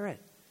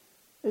Spirit.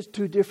 There's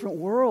two different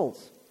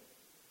worlds.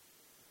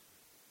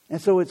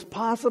 And so it's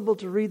possible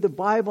to read the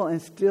Bible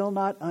and still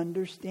not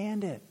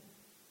understand it.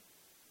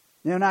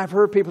 And I've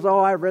heard people say,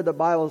 I've read the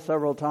Bible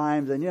several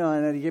times, and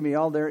and they give me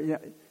all their,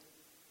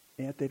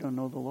 yet they don't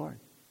know the Lord.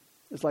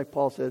 It's like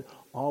Paul said,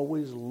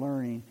 always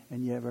learning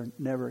and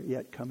never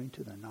yet coming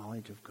to the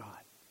knowledge of God.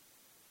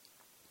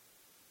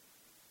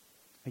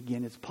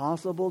 Again, it's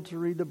possible to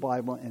read the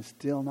Bible and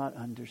still not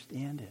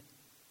understand it.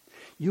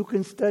 You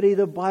can study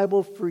the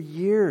Bible for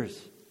years.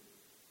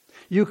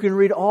 You can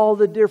read all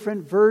the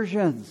different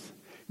versions.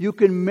 You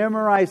can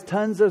memorize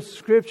tons of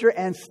Scripture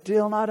and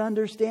still not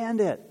understand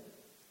it.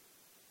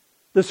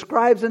 The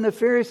scribes and the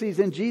Pharisees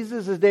in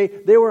Jesus' day,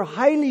 they were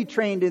highly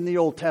trained in the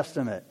Old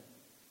Testament.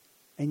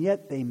 And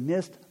yet they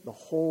missed the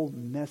whole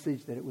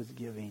message that it was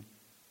giving.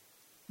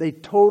 They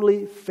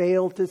totally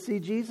failed to see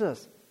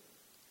Jesus.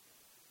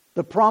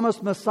 The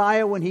promised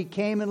Messiah when He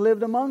came and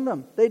lived among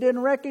them. They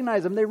didn't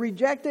recognize Him. They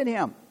rejected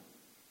Him.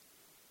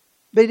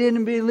 They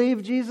didn't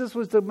believe Jesus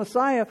was the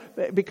Messiah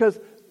because,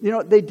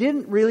 they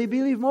didn't really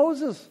believe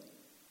Moses.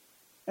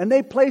 And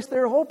they placed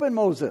their hope in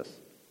Moses.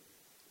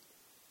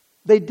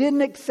 They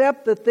didn't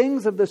accept the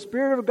things of the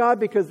Spirit of God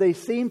because they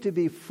seemed to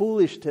be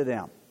foolish to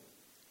them.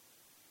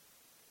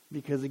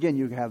 Because again,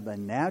 you have the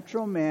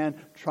natural man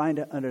trying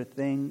to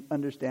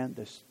understand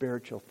the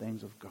spiritual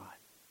things of God.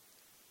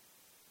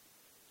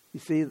 You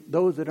see,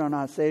 those that are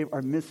not saved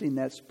are missing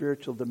that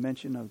spiritual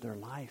dimension of their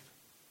life.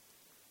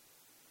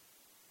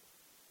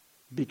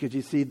 Because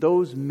you see,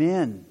 those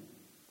men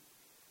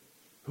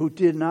who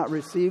did not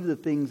receive the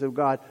things of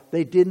God,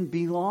 they didn't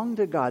belong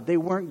to God. They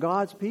weren't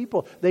God's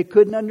people. They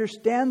couldn't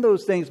understand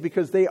those things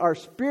because they are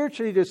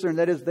spiritually discerned.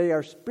 That is, they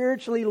are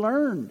spiritually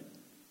learned.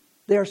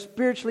 They are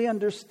spiritually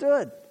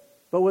understood.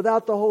 But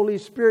without the Holy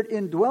Spirit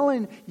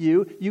indwelling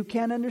you, you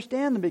can't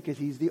understand them because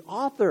He's the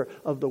author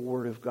of the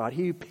Word of God.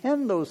 He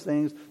penned those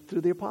things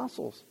through the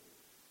apostles.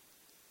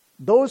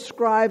 Those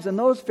scribes and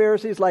those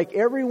Pharisees, like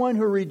everyone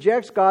who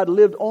rejects God,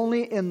 lived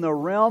only in the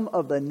realm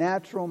of the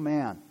natural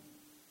man.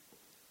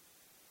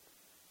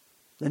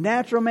 The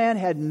natural man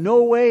had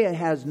no way and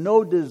has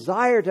no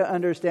desire to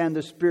understand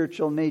the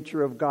spiritual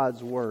nature of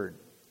God's Word.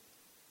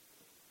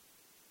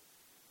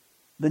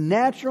 The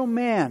natural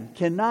man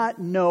cannot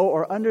know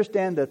or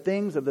understand the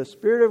things of the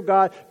Spirit of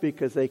God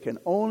because they can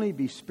only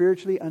be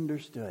spiritually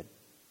understood.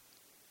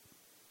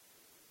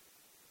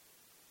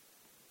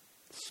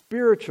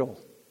 Spiritual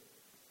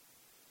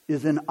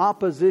is in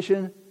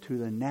opposition to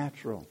the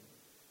natural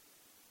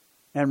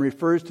and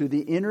refers to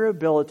the inner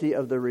ability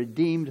of the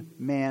redeemed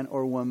man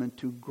or woman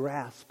to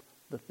grasp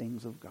the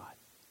things of God,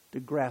 to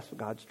grasp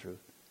God's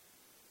truth.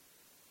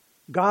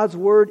 God's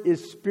Word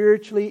is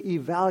spiritually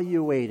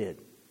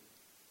evaluated.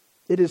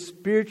 It is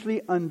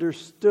spiritually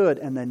understood,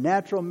 and the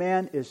natural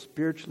man is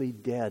spiritually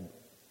dead.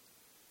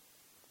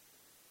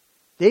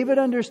 David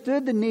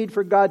understood the need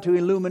for God to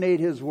illuminate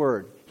His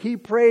Word. He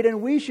prayed,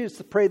 and we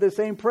should pray the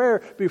same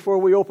prayer before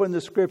we open the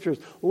Scriptures.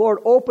 Lord,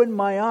 open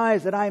my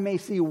eyes that I may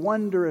see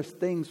wondrous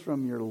things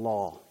from your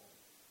law.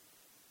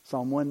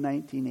 Psalm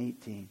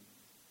 119:18.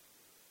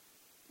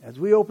 As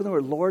we open the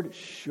Word, Lord,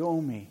 show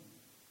me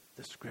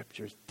the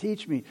Scriptures.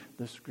 Teach me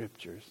the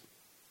Scriptures.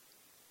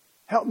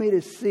 Help me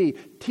to see.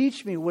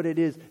 Teach me what it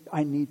is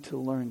I need to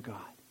learn,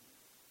 God.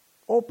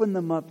 Open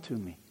them up to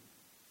me.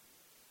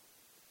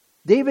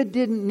 David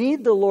didn't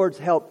need the Lord's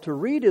help to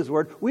read His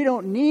Word. We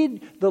don't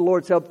need the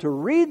Lord's help to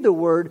read the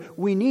Word.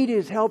 We need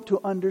His help to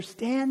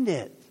understand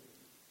it.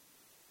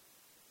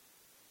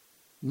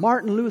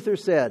 Martin Luther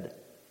said,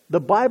 "The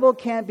Bible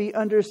can't be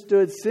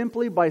understood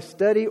simply by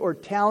study or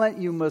talent.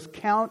 You must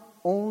count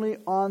only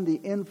on the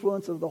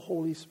influence of the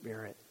Holy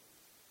Spirit."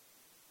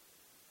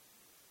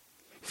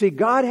 See,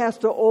 God has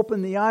to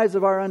open the eyes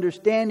of our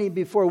understanding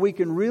before we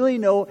can really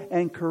know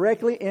and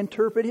correctly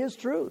interpret His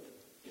truth.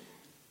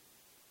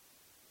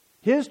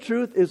 His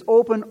truth is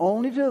open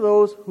only to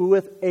those who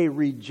with a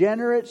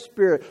regenerate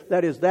spirit,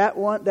 that is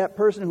that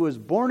person who is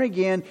born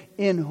again,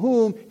 in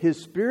whom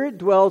His Spirit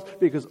dwells,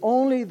 because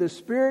only the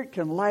Spirit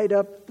can light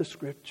up the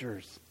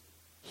Scriptures.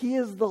 He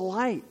is the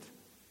light.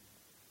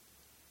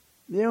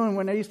 You know, and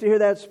when I used to hear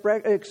that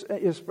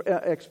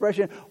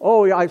expression,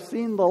 oh, I've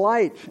seen the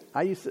light.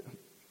 I used to,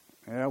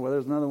 yeah, well,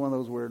 there's another one of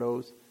those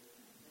weirdos.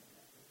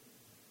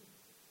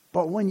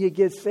 But when you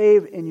get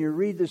saved and you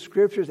read the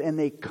scriptures and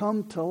they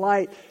come to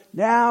light,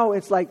 now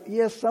it's like,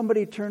 yes,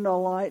 somebody turned on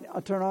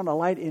a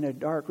light in a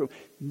dark room.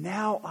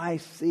 Now I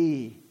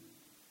see.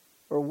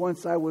 Or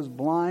once I was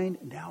blind,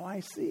 now I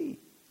see.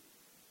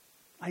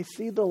 I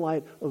see the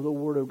light of the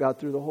Word of God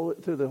through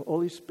the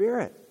Holy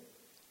Spirit.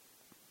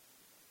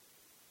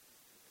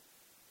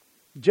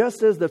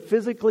 Just as the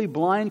physically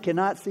blind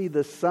cannot see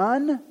the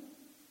sun,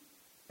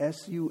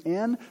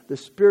 S-U-N, the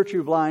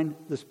spiritually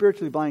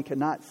blind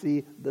cannot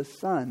see the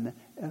Son,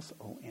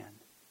 S-O-N.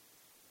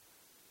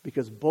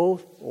 Because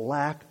both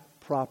lack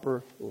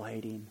proper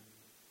lighting.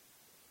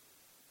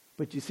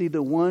 But you see,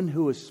 the one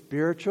who is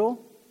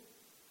spiritual,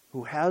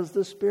 who has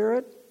the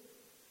Spirit,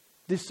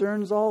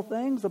 discerns all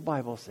things, the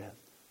Bible says.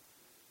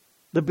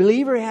 The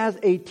believer has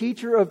a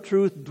teacher of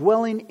truth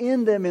dwelling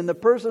in them in the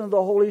person of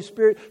the Holy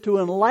Spirit to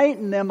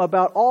enlighten them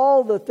about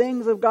all the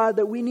things of God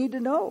that we need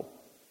to know.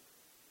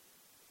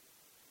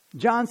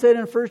 John said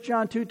in 1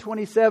 John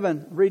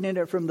 2:27, reading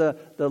it from the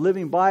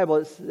Living Bible,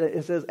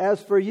 it says, as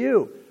for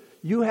you,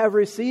 you have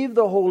received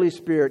the Holy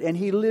Spirit, and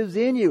He lives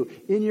in you,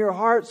 in your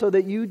heart, so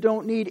that you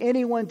don't need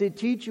anyone to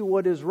teach you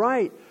what is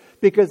right.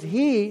 Because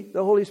He,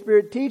 the Holy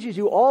Spirit, teaches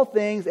you all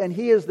things, and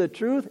He is the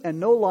truth and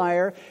no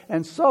liar.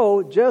 And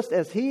so, just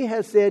as He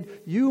has said,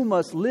 you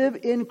must live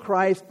in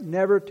Christ,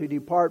 never to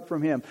depart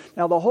from Him.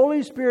 Now, the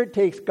Holy Spirit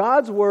takes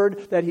God's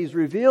Word that He's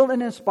revealed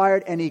and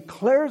inspired, and He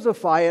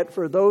clarifies it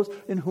for those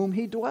in whom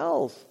He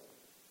dwells.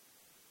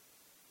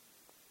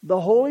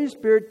 The Holy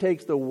Spirit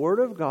takes the Word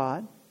of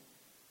God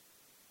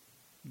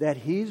that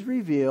He's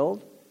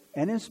revealed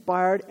and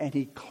inspired, and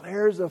He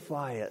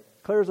clarifies it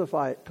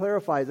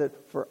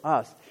for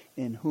us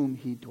in whom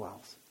He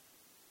dwells.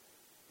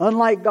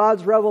 Unlike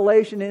God's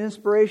revelation and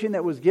inspiration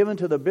that was given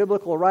to the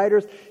biblical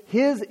writers,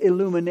 His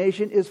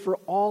illumination is for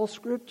all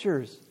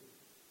scriptures.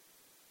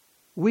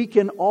 We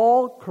can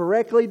all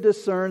correctly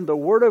discern the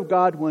Word of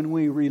God when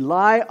we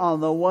rely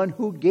on the one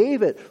who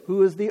gave it,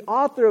 who is the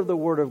author of the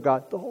Word of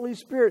God, the Holy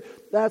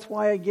Spirit. That's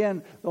why,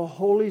 again, the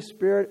Holy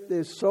Spirit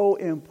is so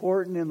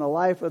important in the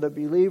life of the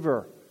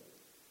believer.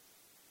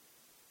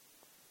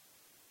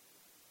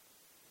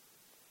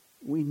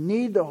 We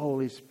need the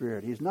Holy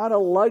Spirit. He's not a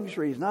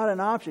luxury. He's not an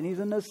option. He's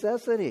a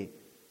necessity.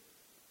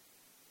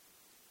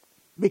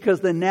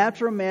 Because the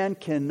natural man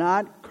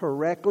cannot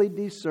correctly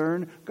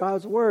discern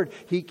God's Word.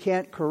 He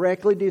can't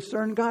correctly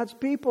discern God's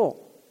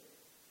people.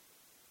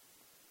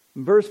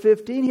 In verse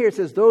 15 here it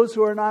says, those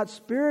who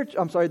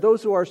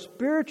are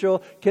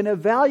spiritual can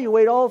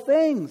evaluate all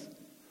things,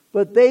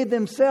 but they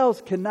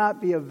themselves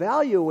cannot be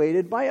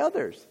evaluated by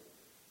others.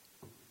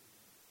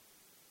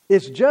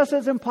 It's just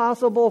as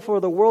impossible for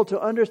the world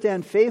to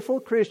understand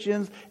faithful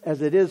Christians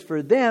as it is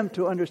for them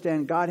to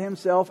understand God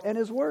Himself and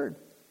His Word.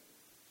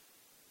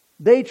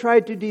 They try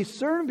to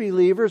discern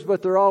believers,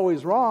 but they're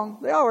always wrong.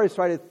 They always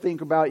try to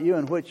think about you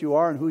and what you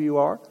are and who you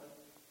are.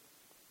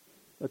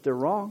 But they're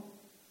wrong.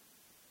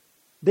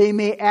 They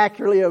may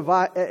accurately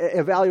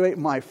evaluate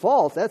my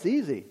faults. That's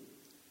easy.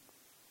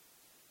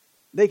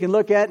 They can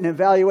look at and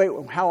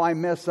evaluate how I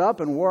mess up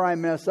and where I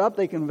mess up.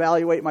 They can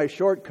evaluate my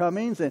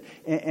shortcomings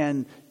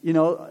and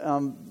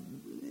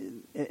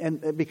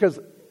because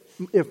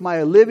if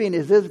my living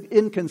is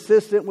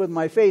inconsistent with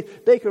my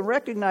faith, they can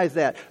recognize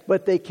that.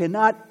 But they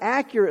cannot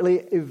accurately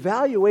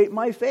evaluate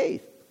my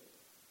faith.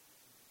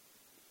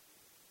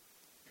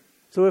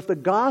 So if the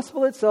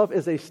gospel itself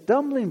is a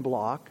stumbling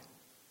block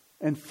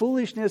and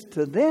foolishness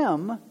to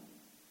them,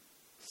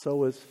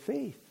 so is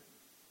faith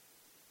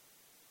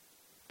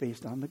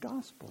based on the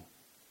gospel.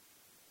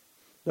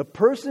 The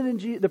person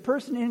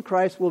in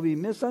Christ will be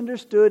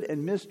misunderstood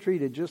and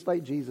mistreated just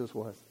like Jesus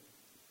was.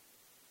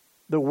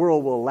 The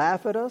world will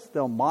laugh at us,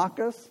 they'll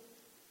mock us,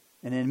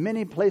 and in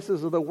many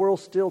places of the world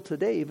still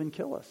today even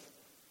kill us.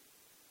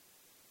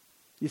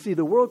 You see,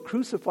 the world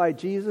crucified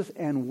Jesus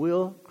and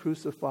will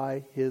crucify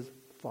His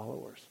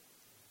followers.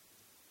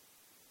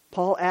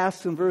 Paul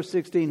asks in verse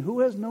 16,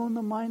 who has known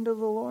the mind of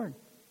the Lord?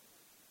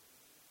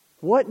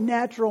 What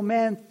natural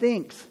man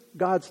thinks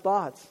God's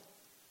thoughts?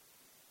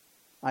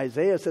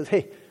 Isaiah says,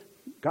 hey,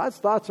 God's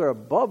thoughts are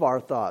above our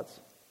thoughts.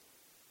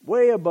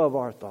 Way above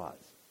our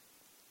thoughts.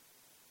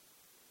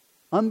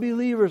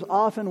 Unbelievers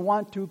often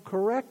want to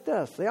correct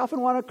us. They often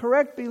want to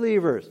correct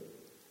believers.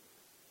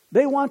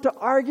 They want to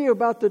argue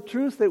about the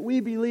truth that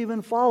we believe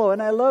and follow.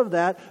 And I love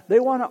that. They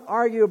want to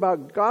argue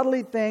about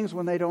godly things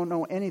when they don't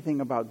know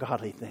anything about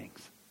godly things.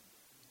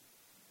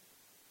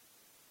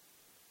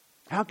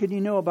 How can you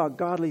know about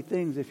godly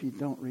things if you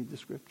don't read the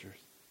Scriptures?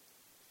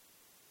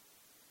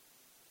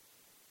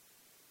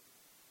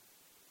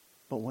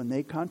 But when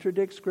they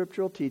contradict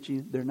scriptural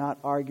teaching, they're not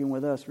arguing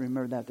with us.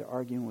 Remember that. They're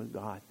arguing with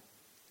God,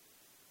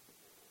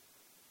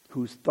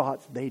 whose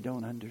thoughts they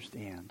don't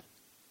understand.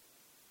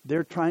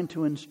 They're trying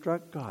to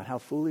instruct God. How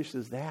foolish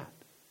is that?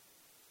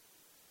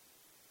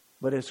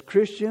 But as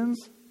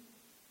Christians,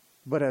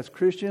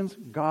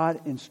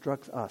 God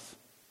instructs us.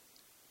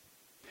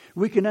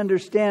 We can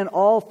understand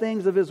all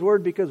things of His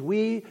Word because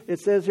it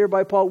says here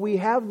by Paul, we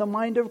have the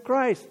mind of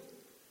Christ.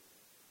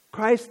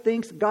 Christ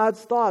thinks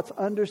God's thoughts,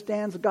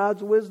 understands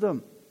God's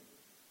wisdom.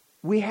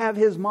 We have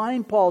His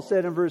mind, Paul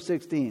said in verse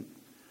 16.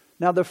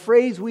 Now the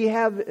phrase we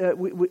have,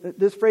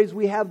 this phrase,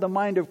 we have the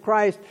mind of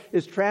Christ,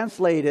 is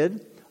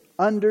translated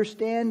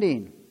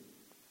understanding.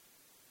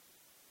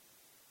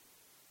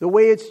 The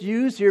way it's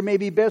used here may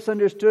be best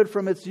understood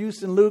from its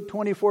use in Luke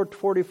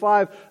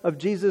 24:45 of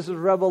Jesus'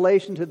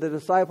 revelation to the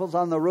disciples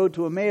on the road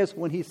to Emmaus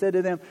when He said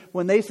to them,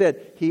 when they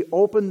said, He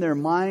opened their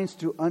minds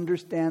to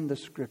understand the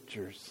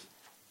Scriptures.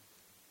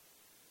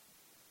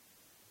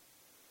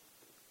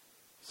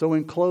 So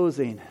in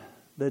closing,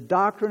 the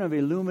doctrine of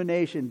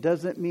illumination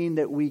doesn't mean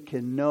that we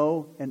can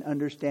know and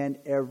understand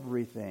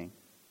everything.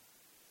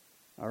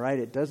 All right?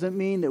 It doesn't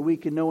mean that we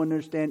can know and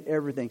understand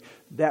everything.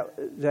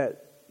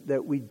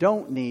 That we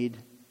don't need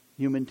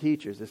human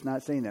teachers. It's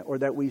not saying that. Or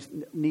that we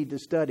need to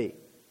study.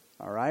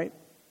 All right?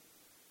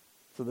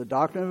 So the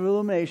doctrine of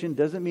illumination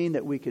doesn't mean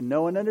that we can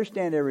know and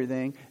understand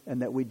everything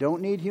and that we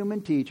don't need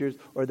human teachers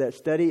or that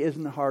study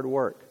isn't hard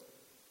work.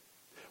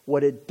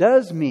 What it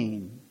does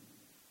mean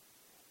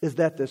is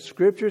that the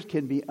Scriptures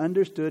can be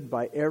understood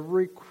by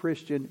every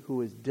Christian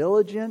who is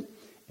diligent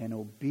and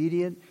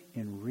obedient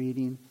in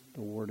reading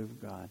the Word of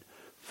God.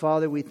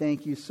 Father, we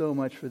thank You so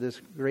much for this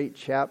great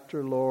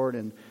chapter, Lord.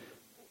 And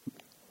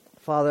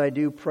Father, I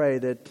do pray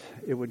that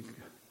it would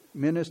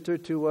minister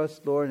to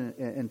us, Lord,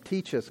 and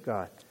teach us,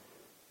 God,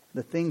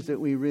 the things that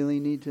we really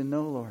need to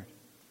know, Lord.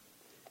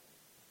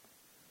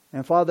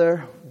 And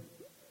Father,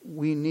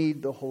 we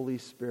need the Holy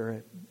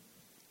Spirit.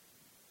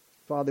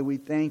 Father, we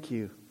thank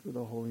You for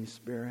the Holy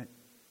Spirit.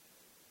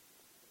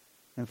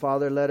 And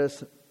Father, let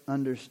us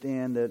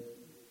understand that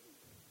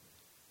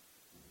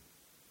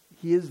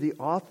He is the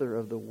author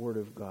of the Word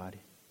of God.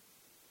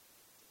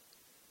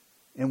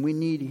 And we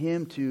need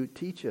Him to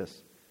teach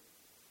us.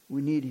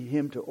 We need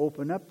Him to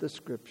open up the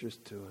Scriptures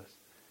to us.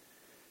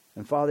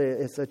 And Father,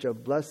 it's such a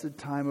blessed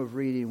time of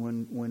reading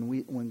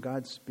when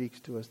God speaks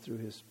to us through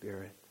His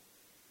Spirit.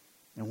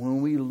 And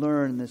when we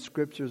learn the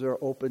Scriptures are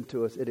open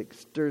to us, it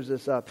stirs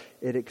us up,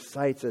 it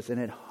excites us,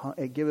 and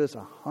it gives us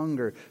a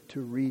hunger to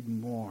read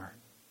more.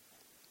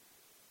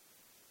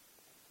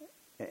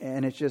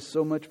 And it's just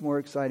so much more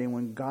exciting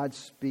when God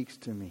speaks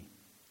to me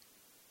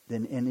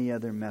than any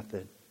other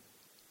method.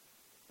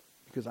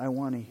 Because I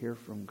want to hear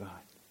from God.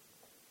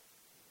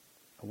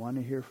 I want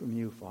to hear from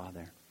You,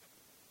 Father.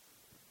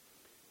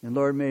 And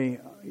Lord, may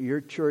Your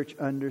church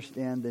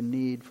understand the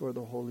need for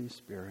the Holy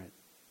Spirit.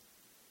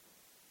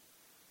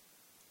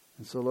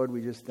 And so, Lord,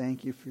 we just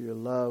thank You for Your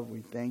love.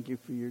 We thank You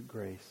for Your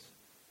grace.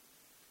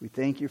 We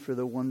thank You for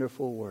the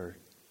wonderful Word,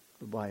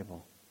 the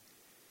Bible.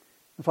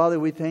 And Father,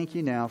 we thank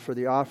You now for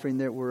the offering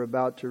that we're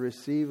about to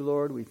receive,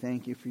 Lord. We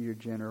thank You for Your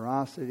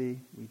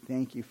generosity. We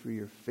thank You for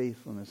Your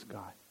faithfulness,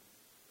 God.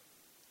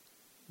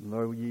 And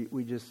Lord,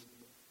 You're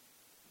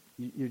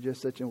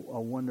just such a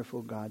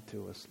wonderful God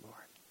to us, Lord.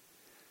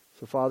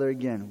 So, Father,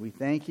 again, we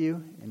thank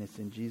You, and it's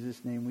in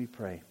Jesus' name we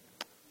pray.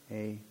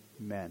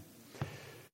 Amen.